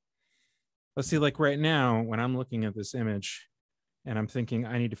play. Let's see, like right now, when I'm looking at this image and I'm thinking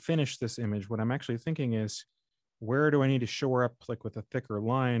I need to finish this image, what I'm actually thinking is, where do I need to shore up like with a thicker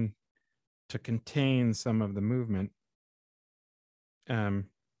line to contain some of the movement? And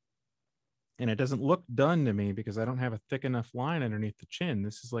it doesn't look done to me because I don't have a thick enough line underneath the chin.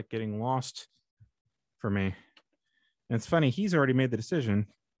 This is like getting lost for me. And it's funny, he's already made the decision.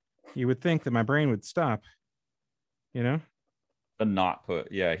 You would think that my brain would stop, you know? To not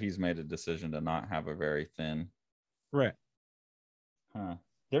put, yeah, he's made a decision to not have a very thin. Right. Huh.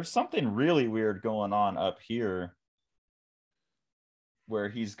 There's something really weird going on up here where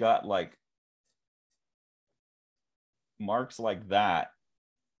he's got like marks like that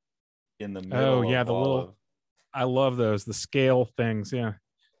in the middle. Oh, yeah, the little, I love those, the scale things. Yeah.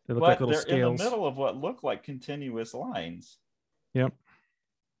 They look like little scales. They're in the middle of what look like continuous lines. Yep.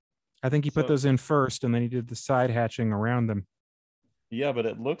 I think he put those in first and then he did the side hatching around them. Yeah, but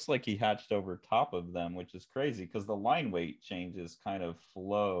it looks like he hatched over top of them, which is crazy because the line weight changes kind of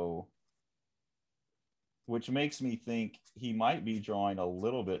flow, which makes me think he might be drawing a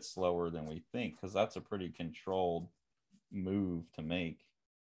little bit slower than we think, because that's a pretty controlled move to make.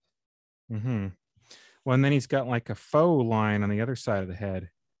 Mm-hmm. Well, and then he's got like a faux line on the other side of the head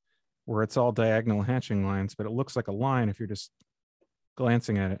where it's all diagonal hatching lines, but it looks like a line if you're just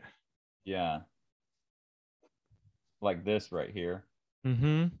glancing at it. Yeah. Like this right here.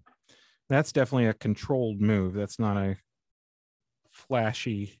 Mm-hmm. That's definitely a controlled move. That's not a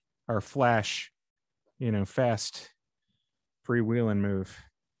flashy or flash, fast freewheeling move.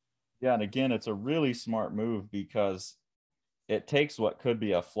 Yeah, and again, it's a really smart move because it takes what could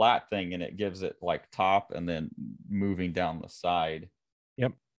be a flat thing and it gives it like top and then moving down the side.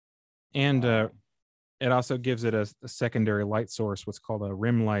 Yep. And it also gives it a secondary light source, what's called a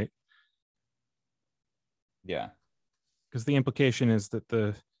rim light. Yeah. Because the implication is that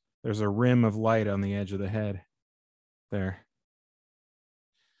there's a rim of light on the edge of the head there.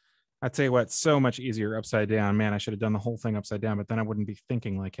 I'd tell you what, so much easier upside down. Man, I should have done the whole thing upside down, but then I wouldn't be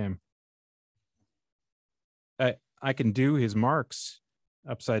thinking like him. I can do his marks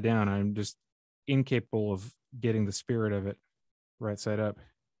upside down. I'm just incapable of getting the spirit of it right side up.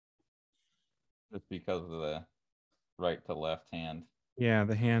 Just because of the right to left hand. Yeah,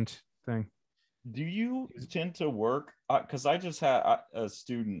 the hand thing. Do you tend to work? Because I just had a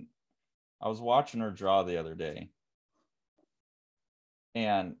student, I was watching her draw the other day,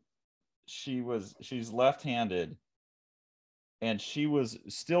 and she's left-handed, and she was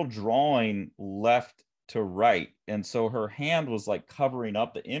still drawing left to right, and so her hand was like covering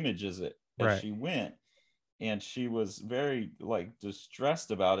up the image as she went, and she was very like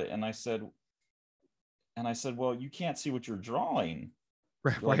distressed about it. And I said, well, you can't see what you're drawing.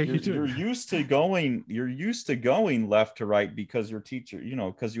 Right. Like you're used to going left to right because your teacher,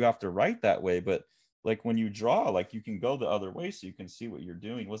 because you have to write that way. But like when you draw, like you can go the other way so you can see what you're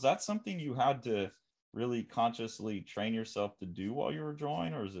doing. Was that something you had to really consciously train yourself to do while you were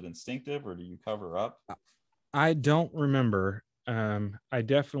drawing, or is it instinctive, or do you cover up? I don't remember. I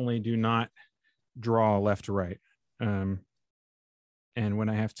definitely do not draw left to right. And when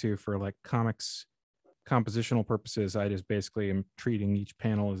I have to for like comics compositional purposes, I just basically am treating each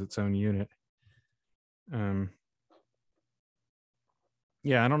panel as its own unit.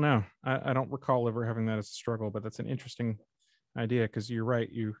 Yeah, I don't know. I don't recall ever having that as a struggle, but that's an interesting idea because you're right.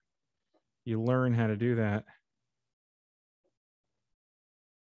 You learn how to do that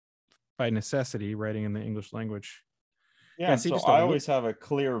by necessity, writing in the English language. Yeah, so I always have a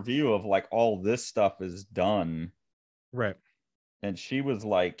clear view of like all this stuff is done. Right. And she was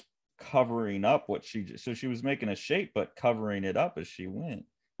like covering up so she was making a shape but covering it up as she went.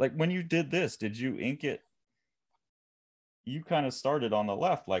 Like when you did this, did you ink it? You kind of started on the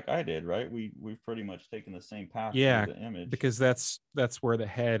left like I did, right? We've pretty much taken the same path through the image. Because that's where the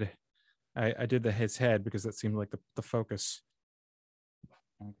head, I did his head because that seemed like the focus.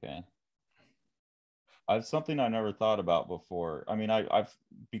 Okay. It's something I never thought about before. I mean, I've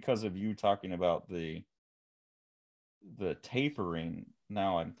because of you talking about the tapering,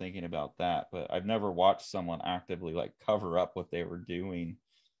 now I'm thinking about that, but I've never watched someone actively like cover up what they were doing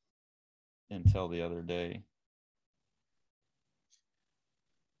until the other day.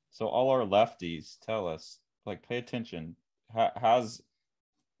 So all our lefties, tell us, Like, pay attention. Has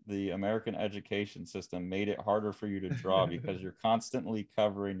the American education system made it harder for you to draw because you're constantly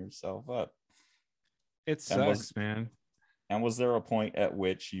covering yourself up? It And was sucks, man. and was there a point at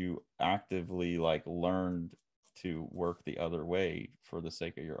which you actively like learned to work the other way for the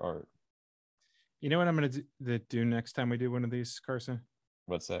sake of your art? You know what I'm going to do next time we do one of these, Carson?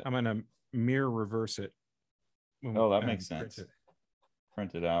 What's that? I'm going to mirror reverse it. Oh, that makes Print sense. it.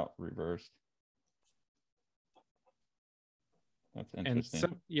 Print it out, reversed. That's And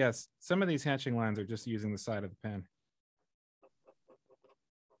interesting. some of these hatching lines are just using the side of the pen.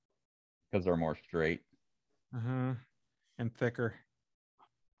 Because they're more straight. Uh-huh. And thicker.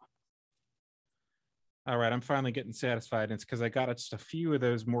 All right, I'm finally getting satisfied. And it's because I got just a few of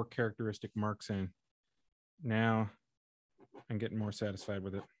those more characteristic marks in. Now I'm getting more satisfied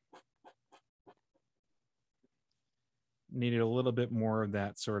with it. Needed a little bit more of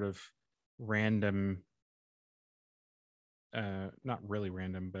that sort of random, not really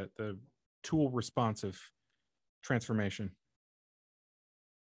random, but the tool responsive transformation.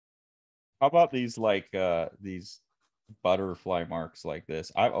 How about these these butterfly marks like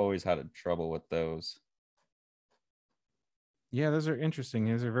this? I've always had trouble with those. Yeah, those are interesting.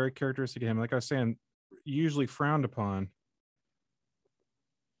 Those are very characteristic of him. Like I was saying, usually frowned upon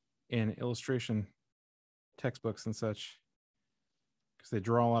in illustration textbooks and such because they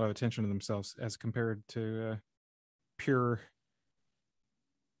draw a lot of attention to themselves as compared to pure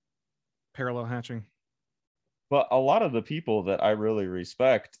parallel hatching. But a lot of the people that I really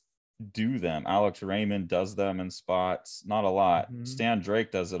respect do them. Alex Raymond does them in spots, not a lot. Mm-hmm. Stan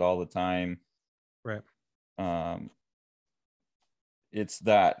Drake does it all the time. Right. It's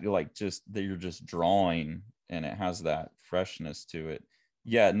that like just that you're just drawing and it has that freshness to it.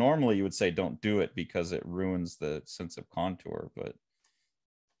 Yeah, normally you would say don't do it because it ruins the sense of contour, but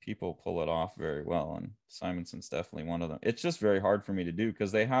people pull it off very well, and Simonson's definitely one of them. It's just very hard for me to do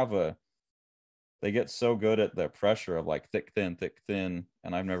because they get so good at the pressure of like thick, thin,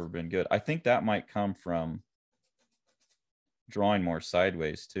 and I've never been good. I think that might come from drawing more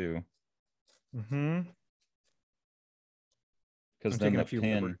sideways too. Mm-hmm. Because I'm then taking a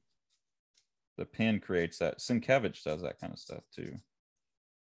few the pin creates that. Sienkiewicz does that kind of stuff too.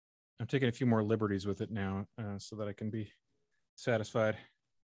 I'm taking a few more liberties with it now so that I can be satisfied.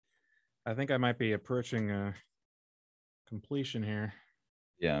 I think I might be approaching completion here.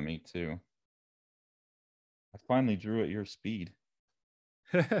 Yeah, me too. I finally drew at your speed.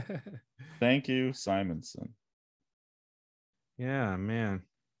 Thank you, Simonson. Yeah, man.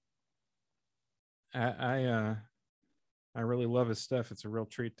 I really love his stuff. It's a real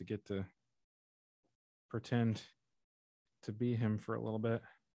treat to get to pretend to be him for a little bit.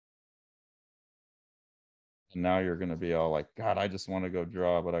 And now you're gonna be all like, God, I just want to go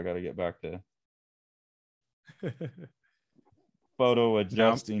draw, but I got to get back to photo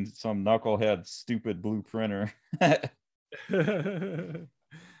adjusting some knucklehead stupid blue printer.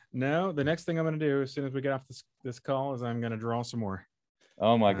 No, the next thing I'm going to do as soon as we get off this call is I'm going to draw some more.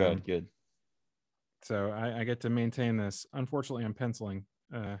 Oh my God, good. So I get to maintain this. Unfortunately, I'm penciling.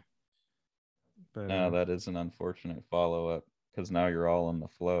 But No, that is an unfortunate follow-up because now you're all in the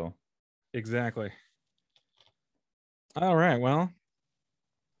flow. Exactly. All right. Well,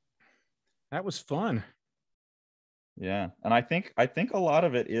 that was fun. Yeah, and I think a lot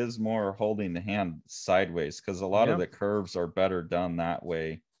of it is more holding the hand sideways because a lot of Yep. the curves are better done that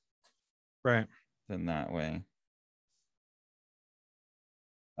way, Right. than that way.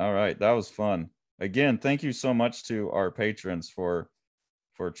 All right, that was fun. Again, thank you so much to our patrons for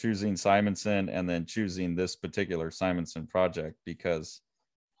choosing Simonson and then choosing this particular Simonson project, because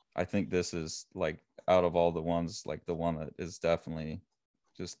I think this is like out of all the ones, like the one that is definitely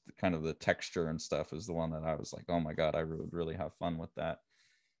just kind of the texture and stuff is the one that I was like, oh my God, I would really have fun with that.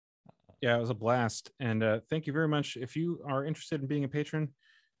 Yeah, it was a blast. And thank you very much. If you are interested in being a patron,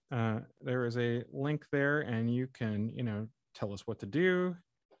 there is a link there and you can, tell us what to do.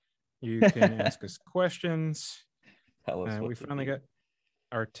 You can ask us questions. Tell us what We to finally do. got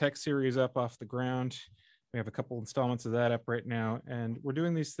our tech series up off the ground. We have a couple installments of that up right now. And we're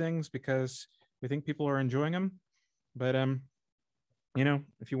doing these things because we think people are enjoying them. But,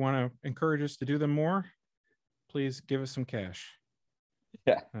 if you want to encourage us to do them more, please give us some cash.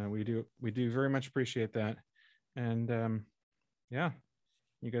 Yeah. We do very much appreciate that. And yeah,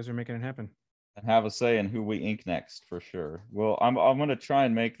 you guys are making it happen. And have a say in who we ink next for sure. Well, I'm going to try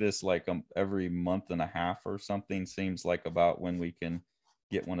and make this like every month and a half or something. Seems like about when we can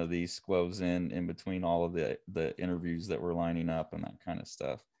get one of these squoves in between all of the interviews that we're lining up and that kind of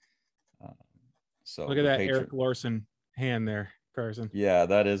stuff. So look at that Eric Larson hand there, Carson. Yeah,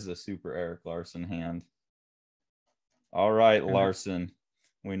 that is a super Eric Larson hand. All right, Larson.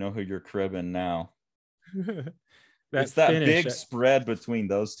 We know who you're cribbing now. It's that finish, big spread between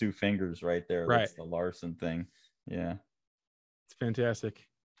those two fingers right there. Right. That's the Larson thing. Yeah. It's fantastic.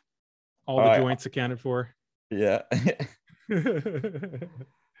 All the joints accounted for. Yeah.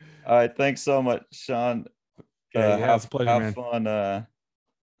 All right. Thanks so much, Sean. Yeah, it's a pleasure, man. Fun.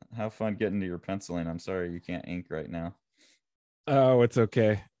 Have fun getting to your penciling. I'm sorry you can't ink right now. Oh, it's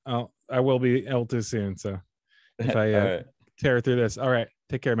okay. I will be able to soon. So if I tear through this. All right.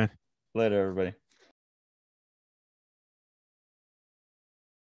 Take care, man. Later, everybody.